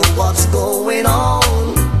 I know what's going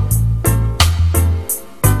on.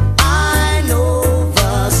 I know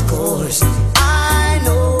the scores, I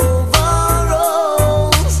know the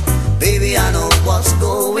roles. Baby, I know what's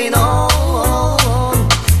going on.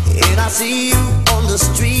 And I see you on the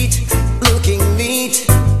street looking neat.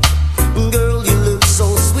 Girl, you look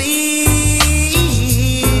so sweet,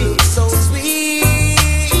 so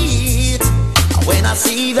sweet. When I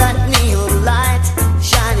see that neon light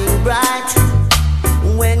shining bright,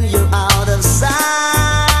 when you're out of sight,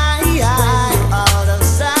 out of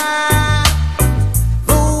sight,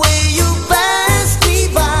 the way you pass me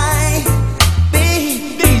by,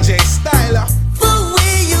 babe. DJ Stylah. The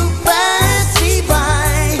way you pass me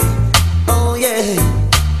by, oh yeah.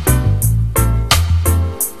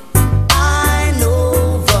 I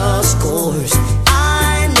know the scores,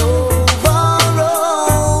 I know the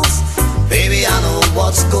roles. Baby, I know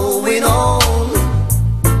what's going on.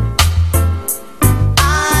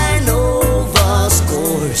 I know the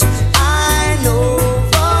scores, I know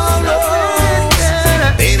the roles.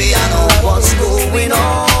 Baby, I know what's going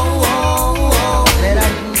on. That I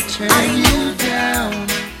didn't turn you down.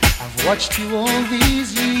 I've watched you all these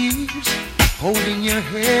years, holding your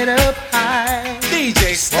head up high,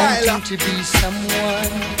 DJ Stylah. wanting to be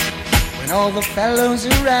someone. When all the fellows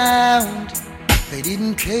around, they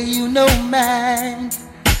didn't pay you no mind.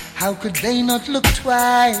 How could they not look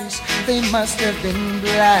twice? They must have been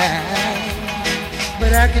blind.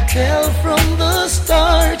 But I could tell from the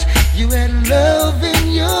start, you had love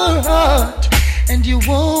in your heart, and you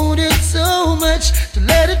wanted so much to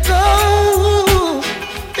let it go.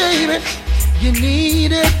 Baby, you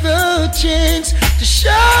needed the chance to show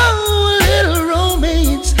a little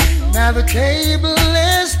romance. Now the table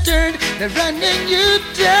has turned, they're running you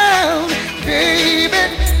down.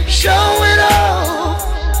 Baby, show it all.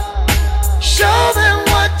 Show them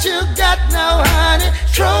what you got now, honey.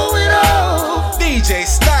 Throw it off. DJ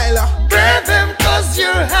Stylah. Grab them 'cause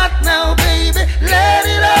you're hot now, baby. Let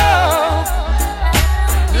it off.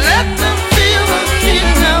 Let them feel the heat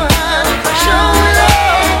now, honey. Show it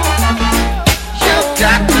off. You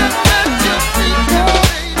got to let your feet go,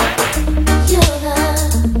 baby. You're the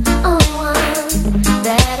only one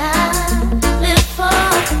that I live for.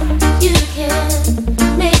 You can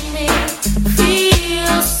make me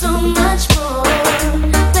feel so much more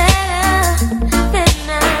better than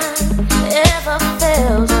I ever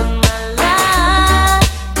felt in my life.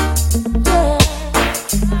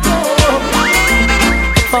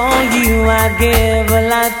 For you I'd give a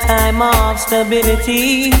lifetime of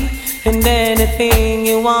stability, and anything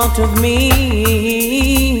you want of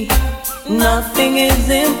me. Nothing is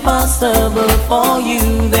impossible for you.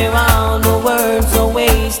 There are no words or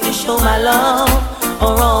ways to show my love,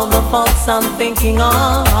 or all the thoughts I'm thinking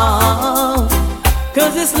of.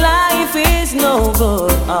 'Cause this life is no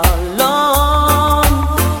good alone.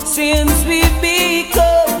 Since we've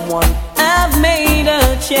become one, I've made a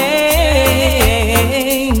change,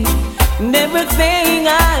 and everything I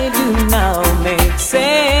do now makes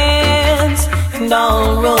sense. And all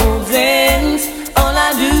roads ends, all I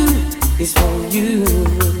do is for you.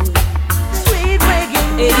 Sweet reggae.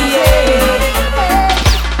 Yeah.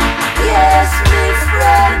 Yes, my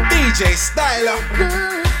friend. DJ Stylah.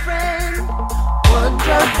 Good friend. One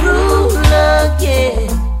drug rule again.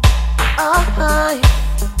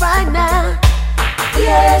 Right now.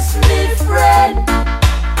 Yes, my friend.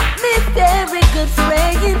 My very good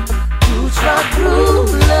friend. Two drug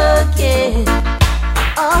rule again.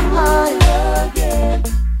 Again.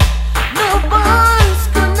 No boys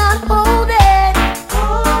could not hold it.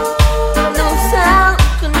 No sound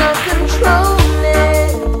could not control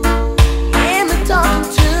it. And I'm talking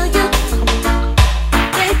to you.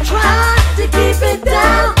 They tried to keep it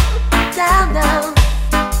down, down, down.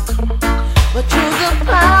 But through the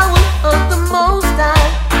power of the Most High,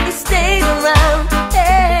 it stayed around.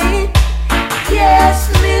 Hey, yes,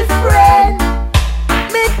 my friend,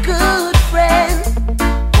 my good friend.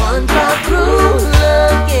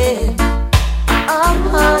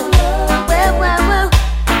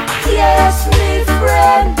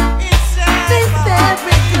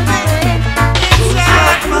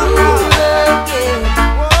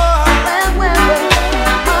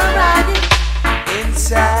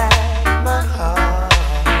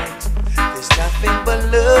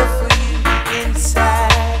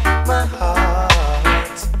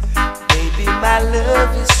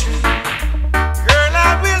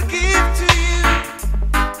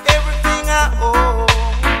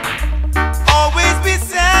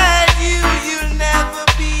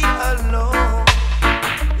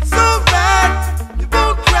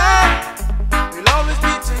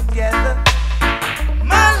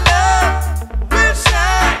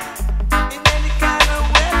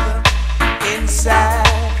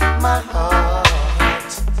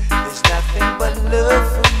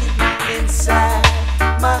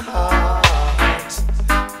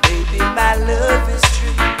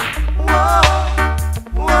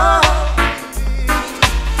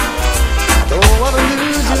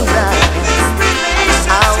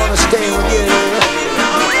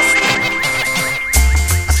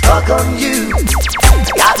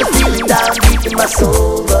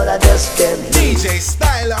 I just can't leave. DJ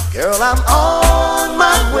Stylah. Girl, I'm on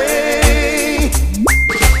my way.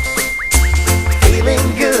 Feeling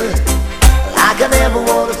good, like I never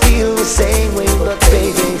wanna feel the same way, but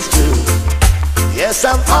baby, it's true. Yes,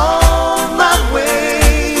 I'm on my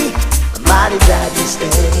way. I'm mighty glad you stay.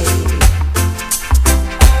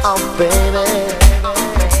 Oh, baby.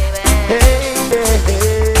 Hey, hey,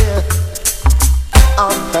 hey.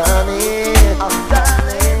 Oh, honey. Oh,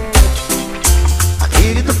 darling. I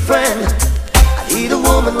needed a friend. I need a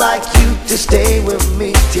woman like you to stay with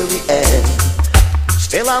me till the end.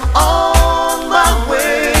 Still, I'm on my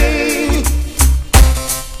way.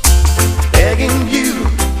 Begging you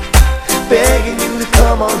to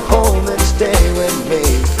come on home and stay with me.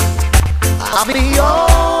 I'll be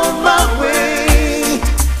on my way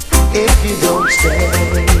if you don't stay.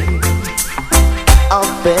 Oh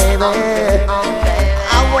baby,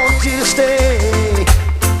 I want you to stay.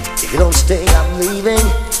 If you don't stay, I'm leaving.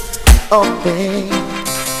 Oh baby,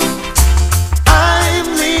 I'm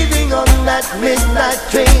leaving on that midnight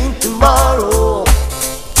train tomorrow.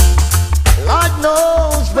 Lord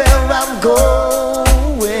knows where I'm going.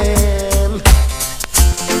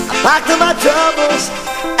 I packed up my troubles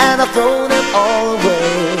and I throw them all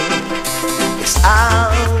away. Yes,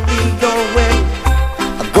 I'll be going.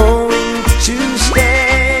 I'm going to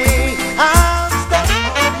stay. I'll stay.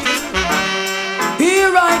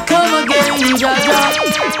 Here I come again, Jaja.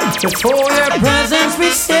 Before your presence we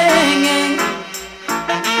singing.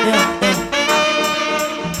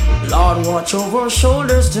 Lord, watch over our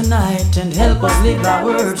shoulders tonight and help us live our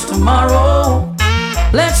words tomorrow.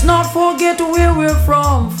 Let's not forget where we're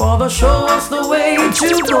from. Father, show us the way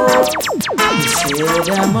to go. You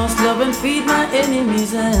said I must love and feed my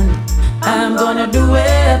enemies, and I'm gonna do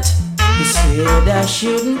it. You said I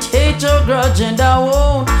shouldn't hate or grudge, and I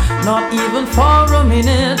won't, not even for a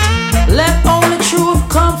minute. Let only truth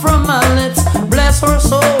come from my lips. Bless our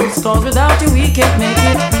souls, cause without you we can't make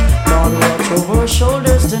it. Lord, watch over our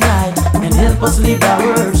shoulders tonight and help us live our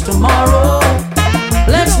words tomorrow.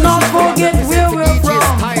 Let's not forget where we're from.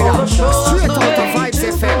 Straight out of Vibes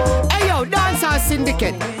FM. Hey yo, Dancehall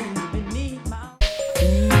Syndicate.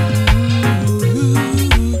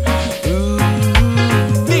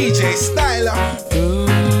 DJ Stylah.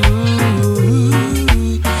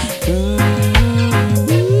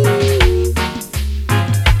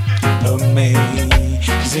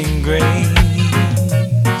 Amazing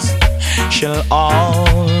grace shall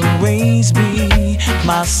always be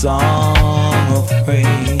my song of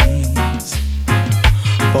praise,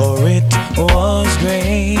 for it was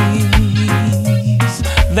grace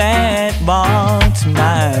that bought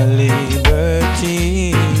my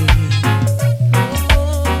liberty,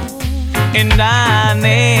 and I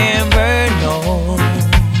never know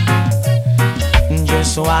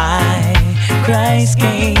just why Christ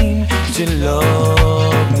came to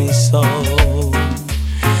love me so.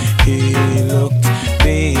 He looked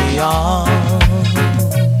beyond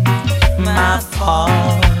my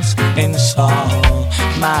faults and saw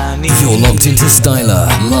my needs. You're locked into Stylah,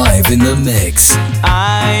 live in the mix.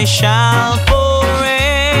 I shall forever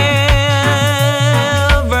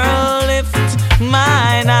lift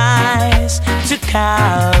mine eyes to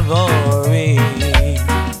Calvary,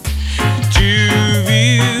 to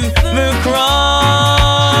view the cross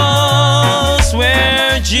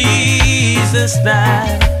where Jesus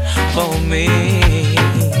died for me.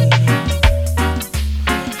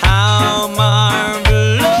 How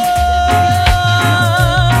marvelous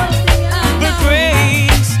the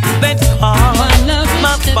grace that caused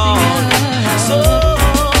my fall. So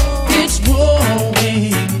it's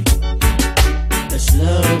growing, there's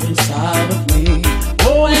love inside of me.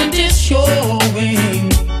 Oh, and it's showing,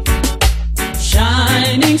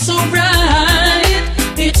 shining so bright.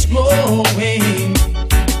 It's glowing,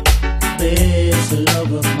 there's a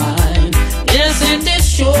love of mine. Yes, and it's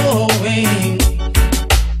showing,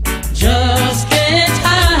 just get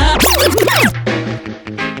high.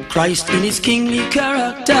 Christ in his kingly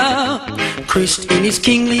character, Christ in his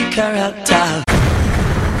kingly character.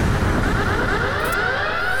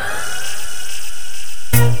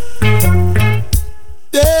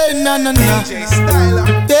 Yeah, na na na. DJ Stylah.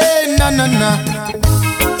 Yeah, na na na.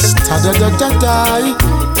 Da da da da.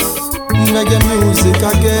 Reggae music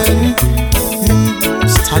again.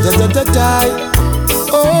 Da da da da da.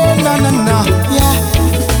 Oh na na na. Yeah.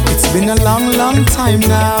 It's been a long, long time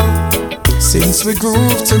now since we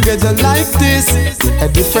groove together like this. A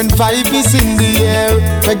different vibe is in the air.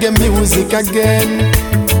 Reggae music again.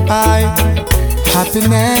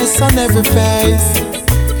 Happiness on every face,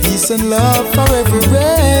 peace and love for every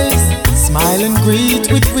race. Smile and greet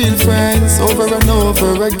with real friends over and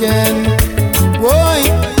over again. Boy,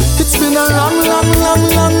 in a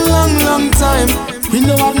long time. We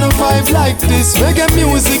don't have no vibe like this. Reggae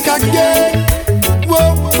music again.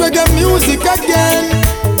 Whoa, reggae music again.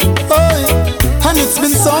 Oh, and it's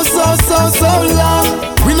been so long.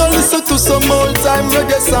 We don't listen to some old time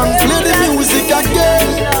reggae song. Play the music again.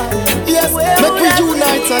 Yes, make we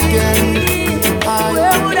unite again.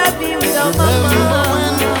 Where would I be without my mama?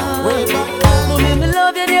 Mommy, me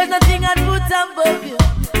love you, there's nothing I'd put above you.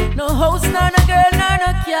 No house, nor no girl, nor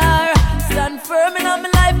no car. Stand firm in my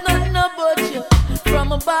life, nothing about you.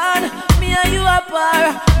 From a barn, me and you are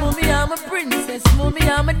par. Mommy, I'm a princess. Mommy,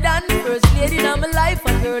 I'm a dan. First lady in my life,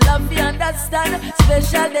 a girl of you understand.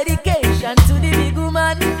 Special dedication to the big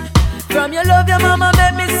woman. From your love, your mama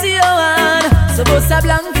make me see your hand. So bust a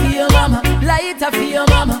blank for your mama, lighter for your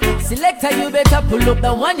mama. Selector, you better pull up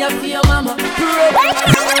the one you for your mama.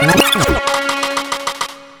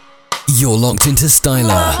 You're locked into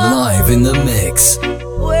Stylah, live in the mix.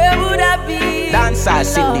 Where would I be? Dancer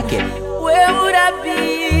Syndicate. Where would I be?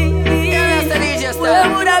 Where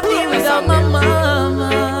would I be without my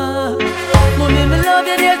mama? Mommy, me love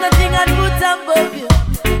you, there's nothing I'd put above you.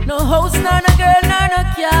 No house, nor no girl, nor no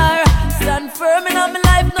car. Stand firm in my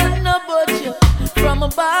life, nothing about you. From a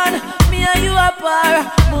barn, me and you are par.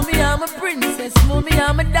 Mommy, I'm a princess. Mommy,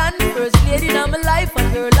 I'm a dan. First lady in my life, a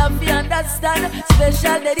girl of you understand.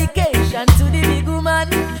 Special dedication to the big woman.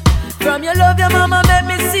 From your love, your mama make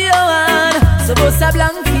me see your hand. So bust a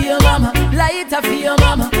blank for your mama, lighter for your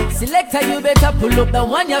mama. Selector, you better pull up the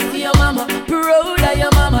one you for your mama. Proud of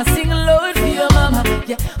your mama, sing loud for your mama.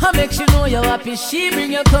 Yeah, I make you know you're happy. She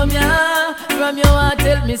bring you come here. From your heart,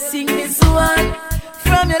 tell me sing this one.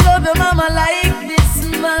 From your love, your mama like this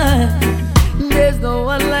man. There's no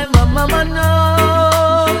one like my mama,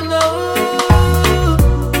 no, no.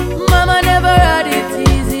 Mama never had it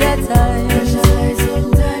easy at times.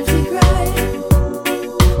 Sometimes she cried.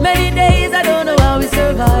 Many days I don't know how we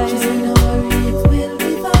survive. She said no worry, it will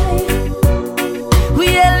be fine. We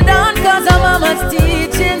held on cause of mama's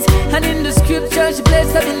teachings. And in the scripture she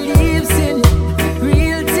placed her beliefs in.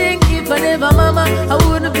 Real thing, if I never mama, I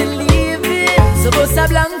wouldn't believe it. So bust a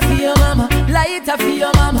blank for your mama, lighter for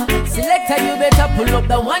your mama. Selector, you better pull up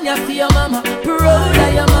the one you for your mama. Proud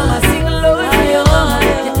of your mama, sing loud for your mama.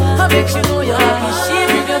 Yeah, I make you know you're happy, she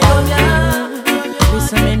bring you come here.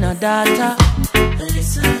 Listen, me no daughter.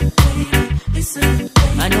 Listen, baby, listen, baby.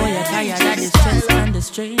 I know you're tired of the stress and the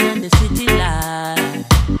strain and the city life.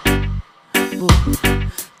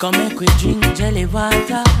 Come make we drink jelly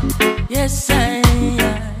water. Yes, I.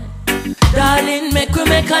 Darling, make we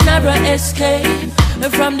make another escape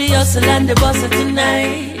from the hustle and the bustle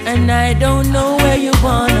tonight. And I don't know where you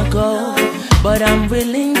wanna go, but I'm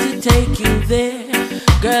willing to take you there.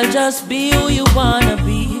 Girl, just be who you wanna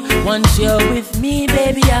be. Once you're with me,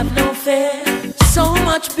 baby, have no fear. So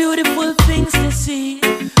much beautiful things to see.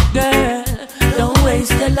 Girl, don't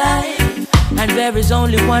waste your life. And there is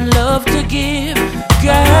only one love to give.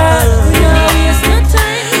 Girl, now is the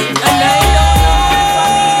time. And I don't know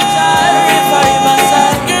if I ever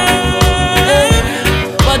said, hey,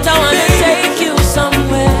 but I wanna take you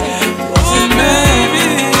somewhere tonight.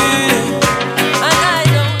 And I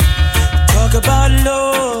don't talk about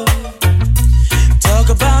love, talk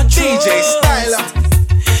about DJ Stylah,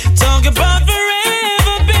 talk about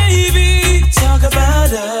forever, baby. Talk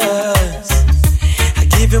about us. I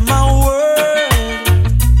give you my word,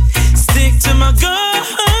 stick to my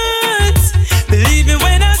guns. Believe me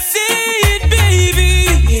when I say it, baby.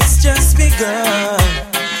 It's just begun.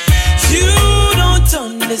 You don't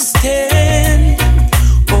understand,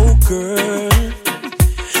 oh girl,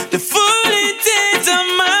 the full intent of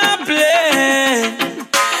my plan.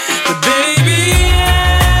 But baby, I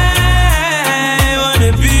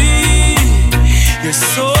wanna be your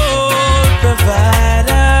sole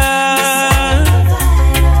provider.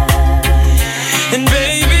 And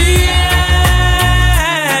baby,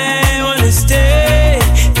 I wanna stay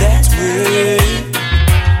that way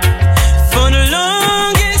for the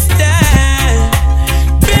longest time,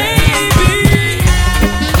 baby.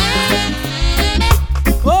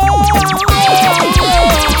 Oh,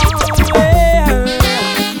 yeah.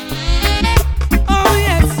 Oh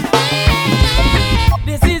yes.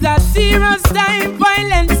 This is a serious time,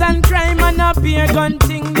 violence and crime, and up here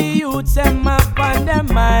gunting the youths them up on their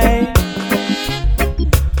mind.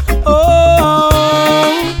 Oh,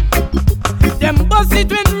 them bust it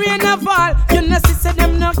when rain a fall. You know see say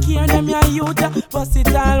them no care, them your youth bust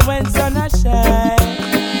it all when sun a shine.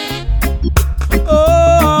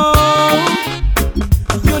 Oh,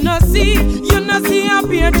 you know see up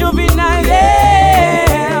here juvenile.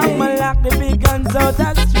 Yeah, I'ma lock the big guns out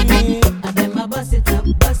the street. And them a bust it up,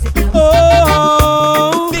 bust it up.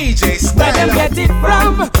 Oh, DJ get it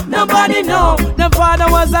from? Nobody know. The father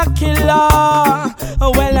was a killer.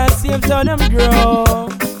 Oh, well, I see him to them grow.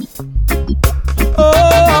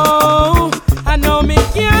 Oh, I know me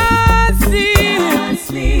can't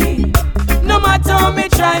sleep. No matter how me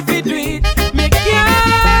try to do it, me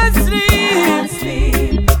can't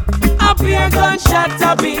sleep. Up here gunshot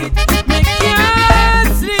a beat, me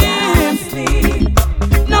can't sleep.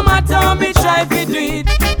 No matter how me try to do it,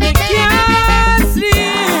 me can't sleep.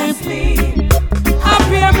 Up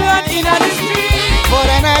here blood in the street. For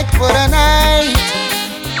the night,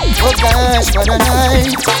 oh gosh, for the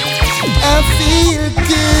night, I feel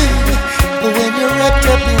good when you're wrapped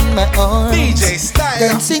up in my arms, DJ Stylah,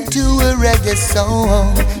 dancing to a reggae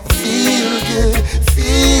song. Feel good,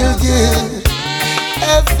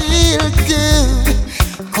 I feel good,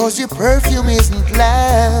 cause your perfume isn't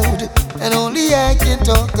loud, and only I can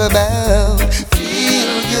talk about.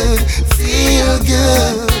 Feel good, you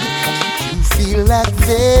feel like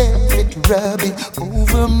velvet rubbing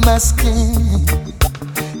over my skin.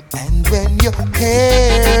 And when your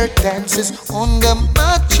hair dances under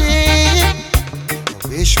my chin, I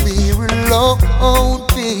wish we were alone,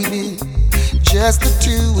 baby, just the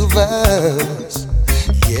two of us.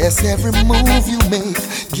 Yes, every move you make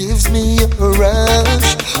gives me a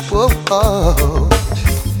rush. Whoa,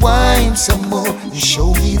 wine some more and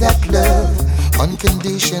show me that love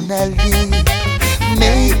unconditionally.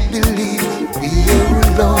 Make believe we're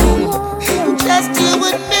alone, just you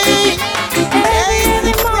and me.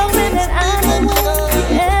 Every moment that I'm alone,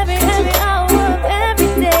 every hour of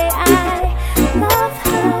every day, I love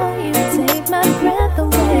how you take my breath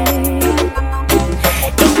away.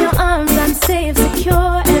 In your arms I'm safe,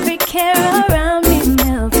 secure, every care around me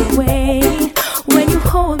melts away. When you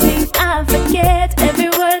hold me, I forget every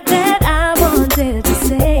word that I wanted to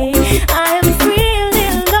say. I am really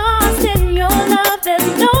lost in your love, there's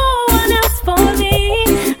no one else for me.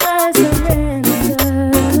 I surrender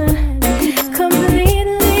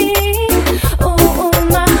completely. Oh,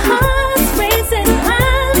 my heart's racing,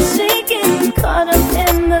 I'm shaking, caught up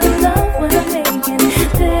in the love we're making.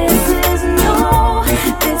 This is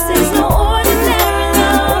no ordinary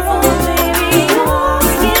love. Oh baby, your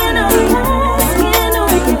skin on my skin, oh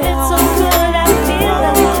it's so good, I feel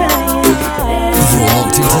like crying. You're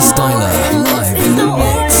locked into Stylah, live in the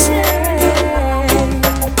mix.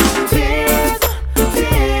 Tears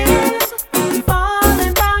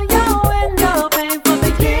falling by your window, pain for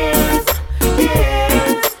the years,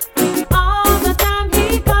 all the time he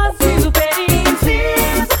caused you pain.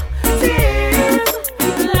 Tears,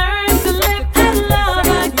 learn to live and love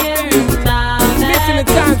again. Now Missing the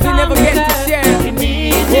times we never get to share.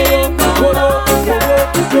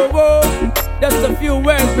 Just a few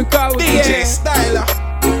words because we DJ care. Stylah,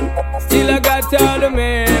 Still I got all the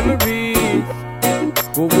memories.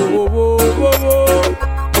 Whoa, whoa, whoa, whoa, whoa.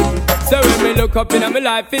 So when me look up in my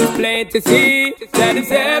life, it's plain to see that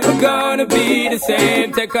it's ever gonna be the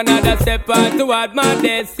same. Take another step on toward my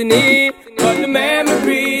destiny, but the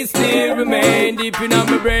memories still remain deep in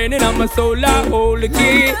my brain and on my soul. I hold the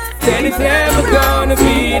key. Then it's never gonna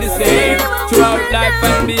be the same throughout life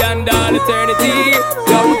and beyond all eternity.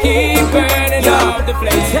 So we keep burning out the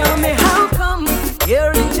flame. Tell me how come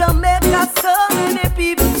here in Jamaica so many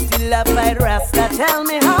people still a fight Rasta? Tell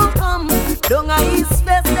me how come down a East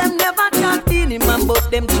West them never chat in him and but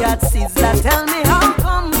them chat Sizzla? Tell me how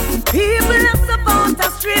come people left about the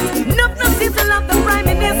street nothing seems to love the Prime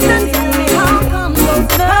Minister? Tell me how come those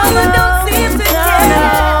power don't seem to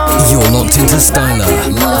care. You're locked into Stylah,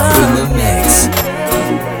 live in the mix.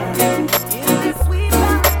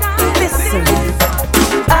 Listen,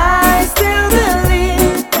 I still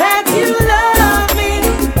believe that you love me,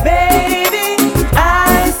 baby.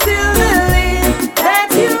 I still believe that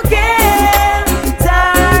you care,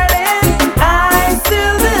 darling. I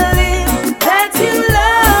still believe that you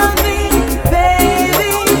love me,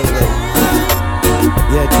 baby.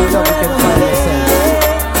 Yeah, true love you can find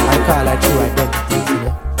yourself. I call that true identity, you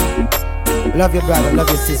know. Love your brother, love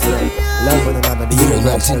your sister, love one another. The You're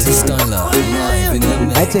locked universal into human. Stylah, live in the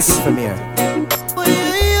mix. I take it from here.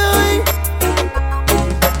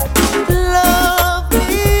 Love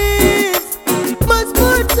means much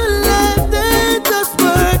more to life than just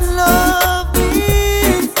words. Love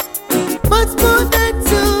means much more than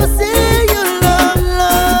to say you love.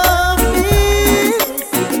 Love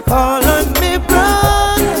means call on me,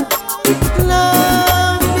 brother.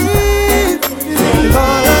 Love means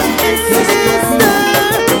call on me, sister.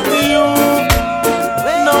 You,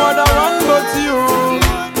 no other one but you.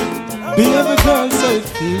 Be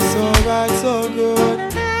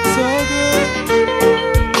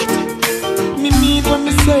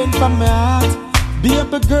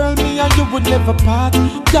girl, me and you would never part.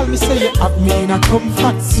 Tell me say you have me in a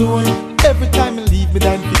comfort zone. Every time you leave me,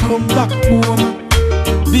 then you come back home.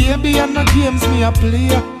 Baby, and no games me a play.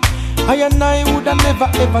 I and I woulda never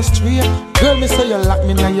ever stray. Girl, me say you lock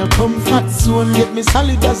me in your comfort zone. Get me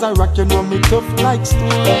solid as a rock, you know me tough like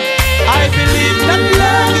stone. I believe that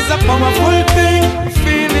love is a powerful thing,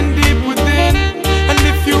 feeling deep within. And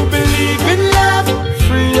if you believe in love,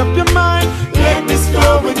 free up your mind, let this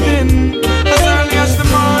flow within. As early as the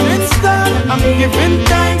morning's done, I'm giving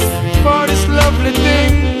thanks for this lovely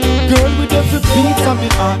thing. Girl, with every beat of me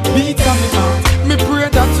heart, beat of me heart, me pray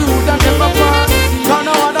that you woulda never part. Cause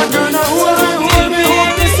no other girl no hold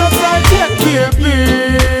me so tight yet, baby.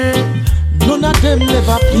 None of them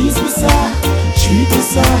never please me, sir, treat me,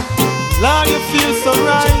 sir. Lord, you feel so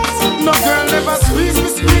right. No girl never squeeze me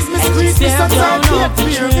so tight yet,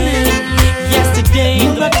 baby. Yesterday,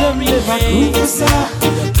 the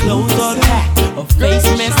clothes all packed, her face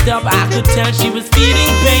messed up. I could tell she was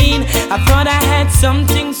feeling pain. I thought I had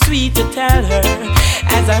something sweet to tell her.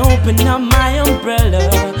 As I opened up my umbrella,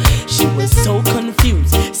 she was so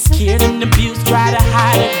confused, scared and abused. Tried to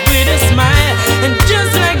hide it with a smile, and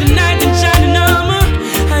just like the night in shining armor,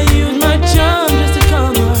 I used my charm just to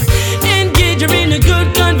calm her, engage her in a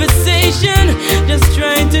good conversation, just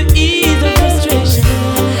trying to ease her frustration.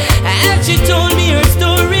 As she told me her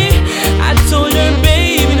story, I told her,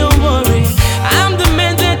 baby, don't worry, I'm the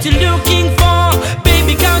man that you're looking for.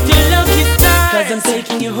 Baby, count your lucky stars, 'cause I'm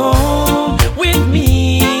taking you home with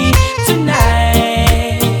me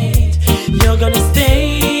tonight. You're gonna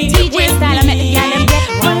stay with Stylah, me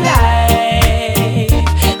for life.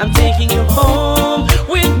 I'm taking you home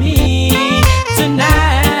with me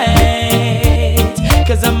tonight,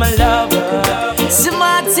 'cause I'm a lover.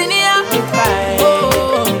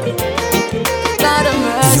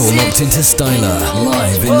 You're locked into Stylah,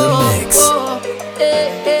 live in the mix.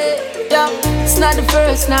 It's not the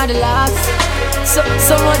first, not the last.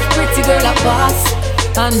 So much pretty girl a pass,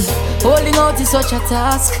 and holding out is such a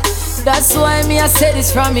task. That's why me I say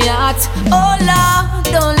this from my heart. Oh Lord,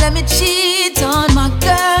 don't let me cheat on my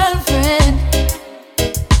girlfriend,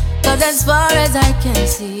 'cause as far as I can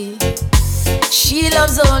see, she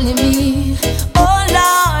loves only me. Oh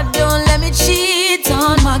Lord, don't let me cheat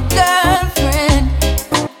on my girlfriend.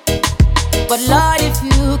 But Lord, if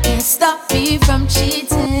you can't stop me from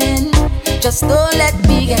cheating, just don't let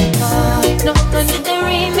me get caught. No, The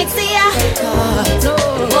remix, yeah. no.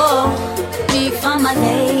 Oh, me for my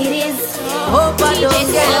ladies. Hope I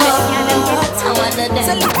don't get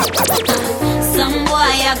Some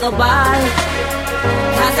boy I go by,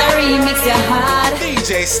 'cause I remix your heart.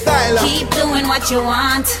 DJ Stylah. Keep doing what you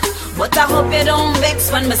want, but I hope you don't vex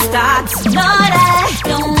when we start. Lord, I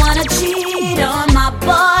don't wanna cheat on my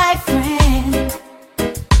boyfriend,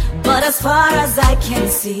 but as far as I can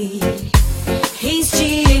see, he's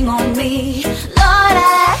cheating on me. Lord,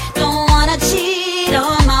 I don't wanna cheat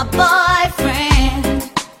on my boyfriend,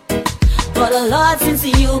 but Lord, since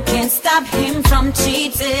you can't stop him from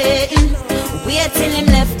cheating, wait till him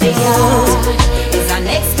left the yard. Is our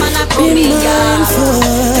next man a coming yard?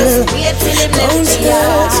 Just wait till him left the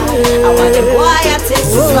yard. I want the boy I take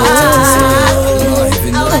so far.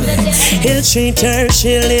 He'll treat her,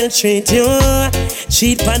 she'll ill-treat you.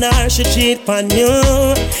 Cheat on her, she cheat on you.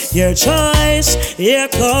 Your choice, your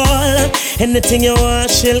call. Anything you want,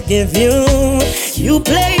 she'll give you. You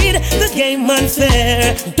played the game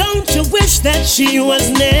unfair. Don't you wish that she was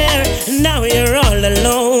near? Now you're all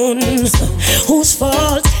alone. Whose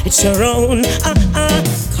fault? It's your own.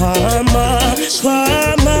 Karma,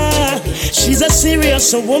 karma. She's a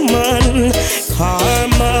serious woman.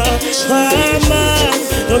 Karma, karma.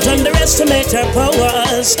 Don't underestimate her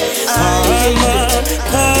powers. Karma,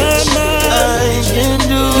 karma.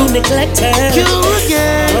 You neglect her. You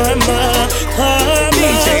again. Karma, karma.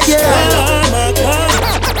 Karma,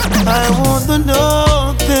 karma. I want to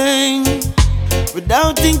know things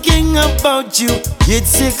without thinking about you.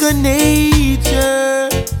 It's second nature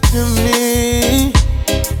to me.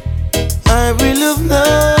 I really love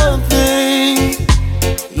nothing.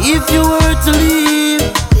 If you were to leave,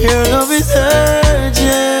 your love is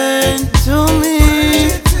urgent to me.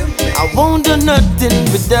 I won't do nothing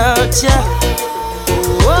without ya.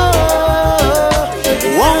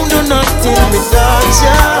 Won't do nothing without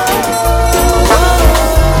ya.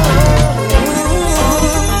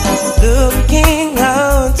 Looking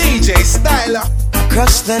out, DJ Stylah.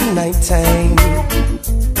 across the night time,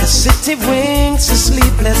 the city winks a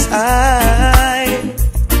sleepless eye.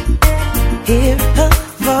 Hear her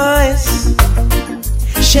voice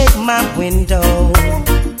shake my window,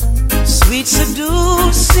 sweet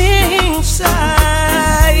seducing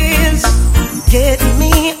sighs get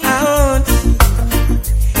me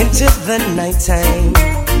till the night time.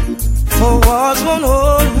 For walls won't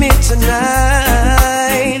hold me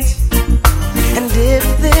tonight. And if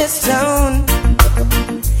this town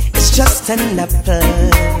is just an apple,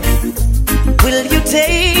 will you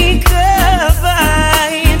take a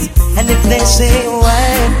bite? And if they say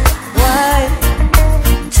why,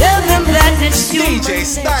 tell them that it's you. DJ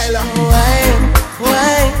Stylah.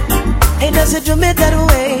 Why? Hey, does it do me that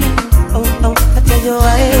way? Oh, I tell you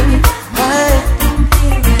why?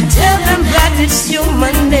 Tell them that it's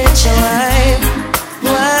human nature.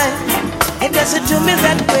 Why? Hey, does it do me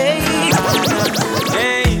that way?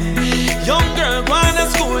 Hey, young girl going to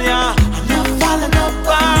school, yeah. I'm not falling up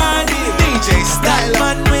body. DJ Stylah.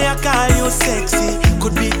 Man, when I call you sexy,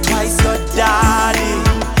 could be twice your daddy.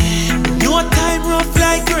 Your time rough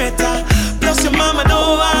like Greta, plus your mama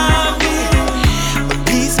don't want me. But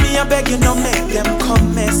please me, I beg you, no make them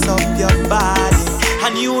come mess up your body.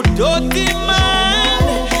 And you dirty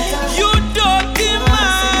man,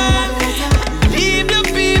 leave the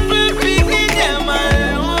people picking them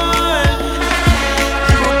alone.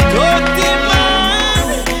 You dirty man,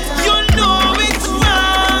 you know it's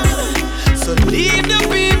wrong. So leave the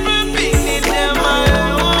people picking them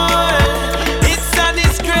alone. It's a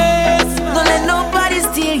disgrace. Don't let nobody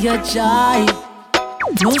steal your joy.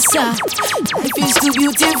 No sir, life is too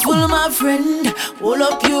beautiful, my friend. Hold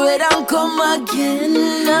up your head and come again.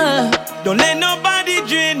 Don't let nobody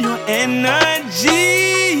drain your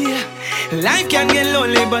energy. Life can get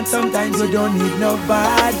lonely, but sometimes you don't need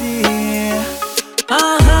nobody.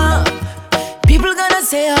 People gonna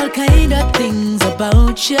say all kind of things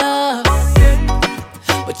about you,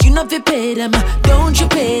 but you not fi pay them. Don't you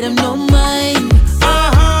pay them no mind.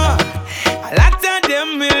 A lot of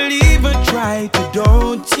them will even try to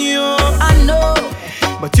don't you. I know,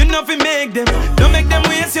 but you not fi make them. Don't make them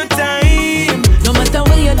waste your time. no matter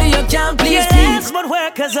what you do, you can't please Yes, but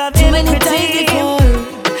workers are too many times before.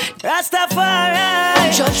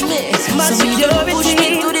 Rastafari, Judge me, so massive me don't push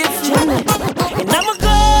me to the floor. and I'm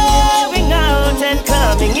going out and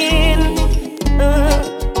coming in.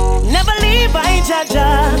 Never leave by Jaja.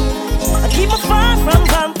 I keep me far from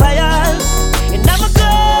vampires. And I'm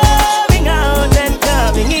going out and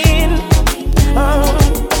coming in.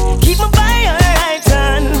 Keep me by your right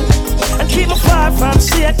hand and keep me far from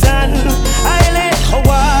Satan. I let her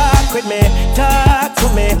walk with me, talk to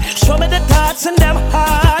me, show me the thoughts and them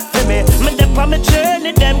heart for me. Me dip on my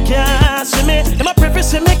journey, them can't see me. Them a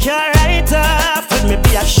preface me can't write off with me.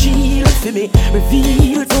 Be a shield for me,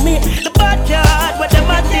 reveal to me the backyard where them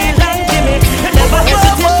a deal and give me. You never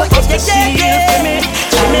hesitate for us to seal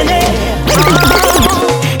for me.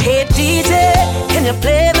 Hey DJ, can you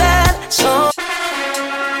play that song?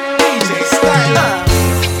 DJ Stylah.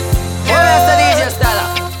 Where's the DJ Stylah?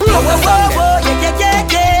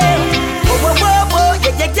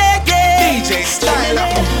 DJ Stylah.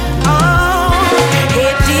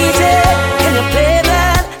 Hey DJ, can you play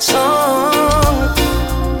that song?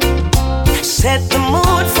 Set the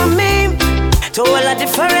mood for me to all a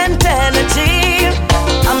different energy.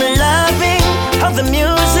 I'm loving how the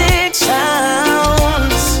music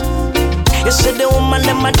sounds. You see the woman,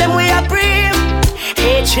 them we are breathe.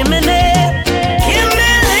 Hey chimney, give me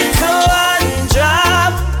a little one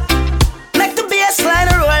drop. Make the bass line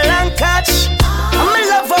roll and catch. I'm in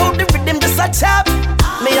love how the rhythm just a tap.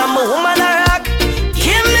 Me I'm a woman a rock.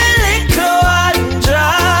 Give me a little one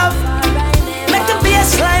drop. Make the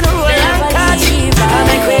bass line roll and catch. I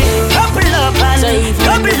make me couple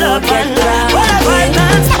up and what a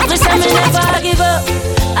vibe. Just tell me never give up.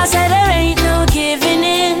 I said there ain't no giving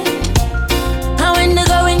in. And when the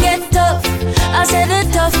going get tough, I said the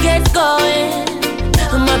tough get going.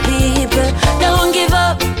 My people don't give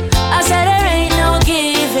up. I said there ain't no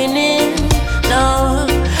giving in. No,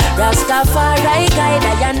 Rastafari guide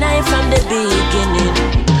I and I from the beginning.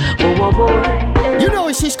 Whoa, whoa, whoa. You know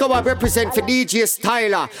Shishkawa represent for DJ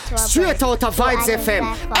Stylah, straight out of Vibes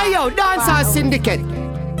FM. Hey yo, Dancehall Syndicate.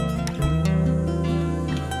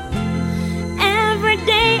 Every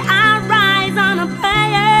day I rise on a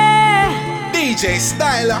prayer. DJ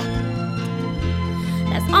Stylah.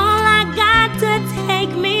 That's all I got to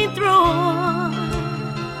take me through.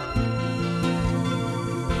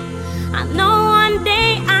 I know one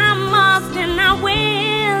day I must and I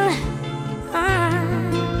will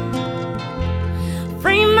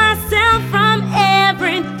free myself from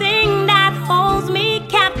everything that holds me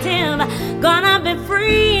captive. Gonna be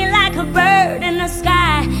free like a bird in the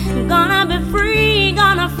sky. Gonna be free,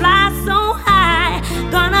 gonna fly so high.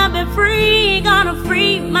 Gonna be free, gonna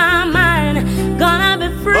free my mind. Gonna be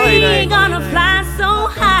free, gonna fly so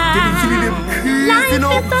high. Life is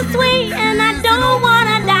so sweet and I don't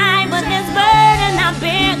wanna die, but this burden I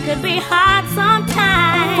bear could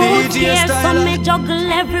here, so me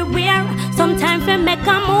juggle everywhere. Sometimes we make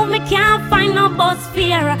a move, me can't find no bus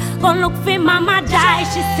fare. Go look for mama die,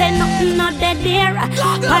 she said nothing not dead there.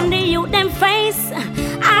 On the youth them face,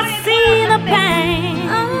 I see the pain.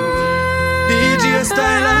 DJ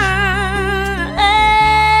Stylah.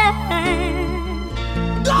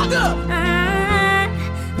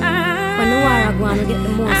 When the war I go on, we get the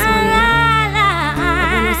most money. I'm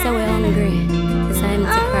gonna say we're hungry, cause I'm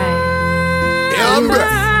to cry. Yeah, I'm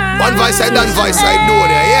one voice side, one voice side, do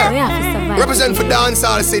there, yeah. Represent for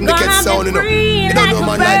dancehall, syndicate sound, you know. You don't know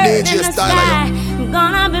man like DJ Stylah.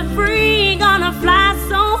 Gonna be free, gonna fly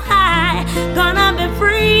so high. Gonna be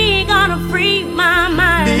free, gonna free my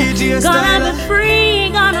mind. Gonna be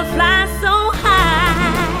free, gonna fly so high.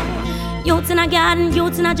 Youth in a garden,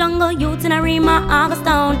 youth in a jungle, youth in a Rima,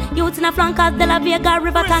 Augusttown, youth in a Flancas, De La Vega,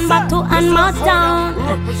 Riverton, back to Anmostown.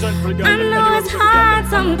 I know it's hard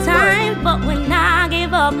sometimes, but we not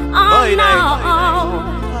give up. Oh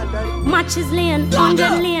no. Matches lane,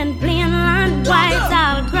 100 lane, plain land, White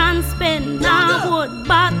Hall, Grand Spin, Norwood,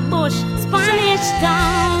 Backbush, Spanish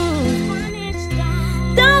Town.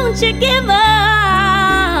 Don't you give up.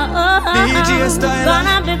 DJ Stylah.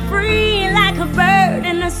 Gonna be free like a bird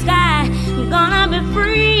in the sky. Gonna be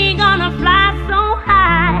free, gonna fly so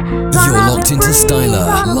high. You're locked into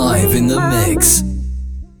Stylah, live in the mix.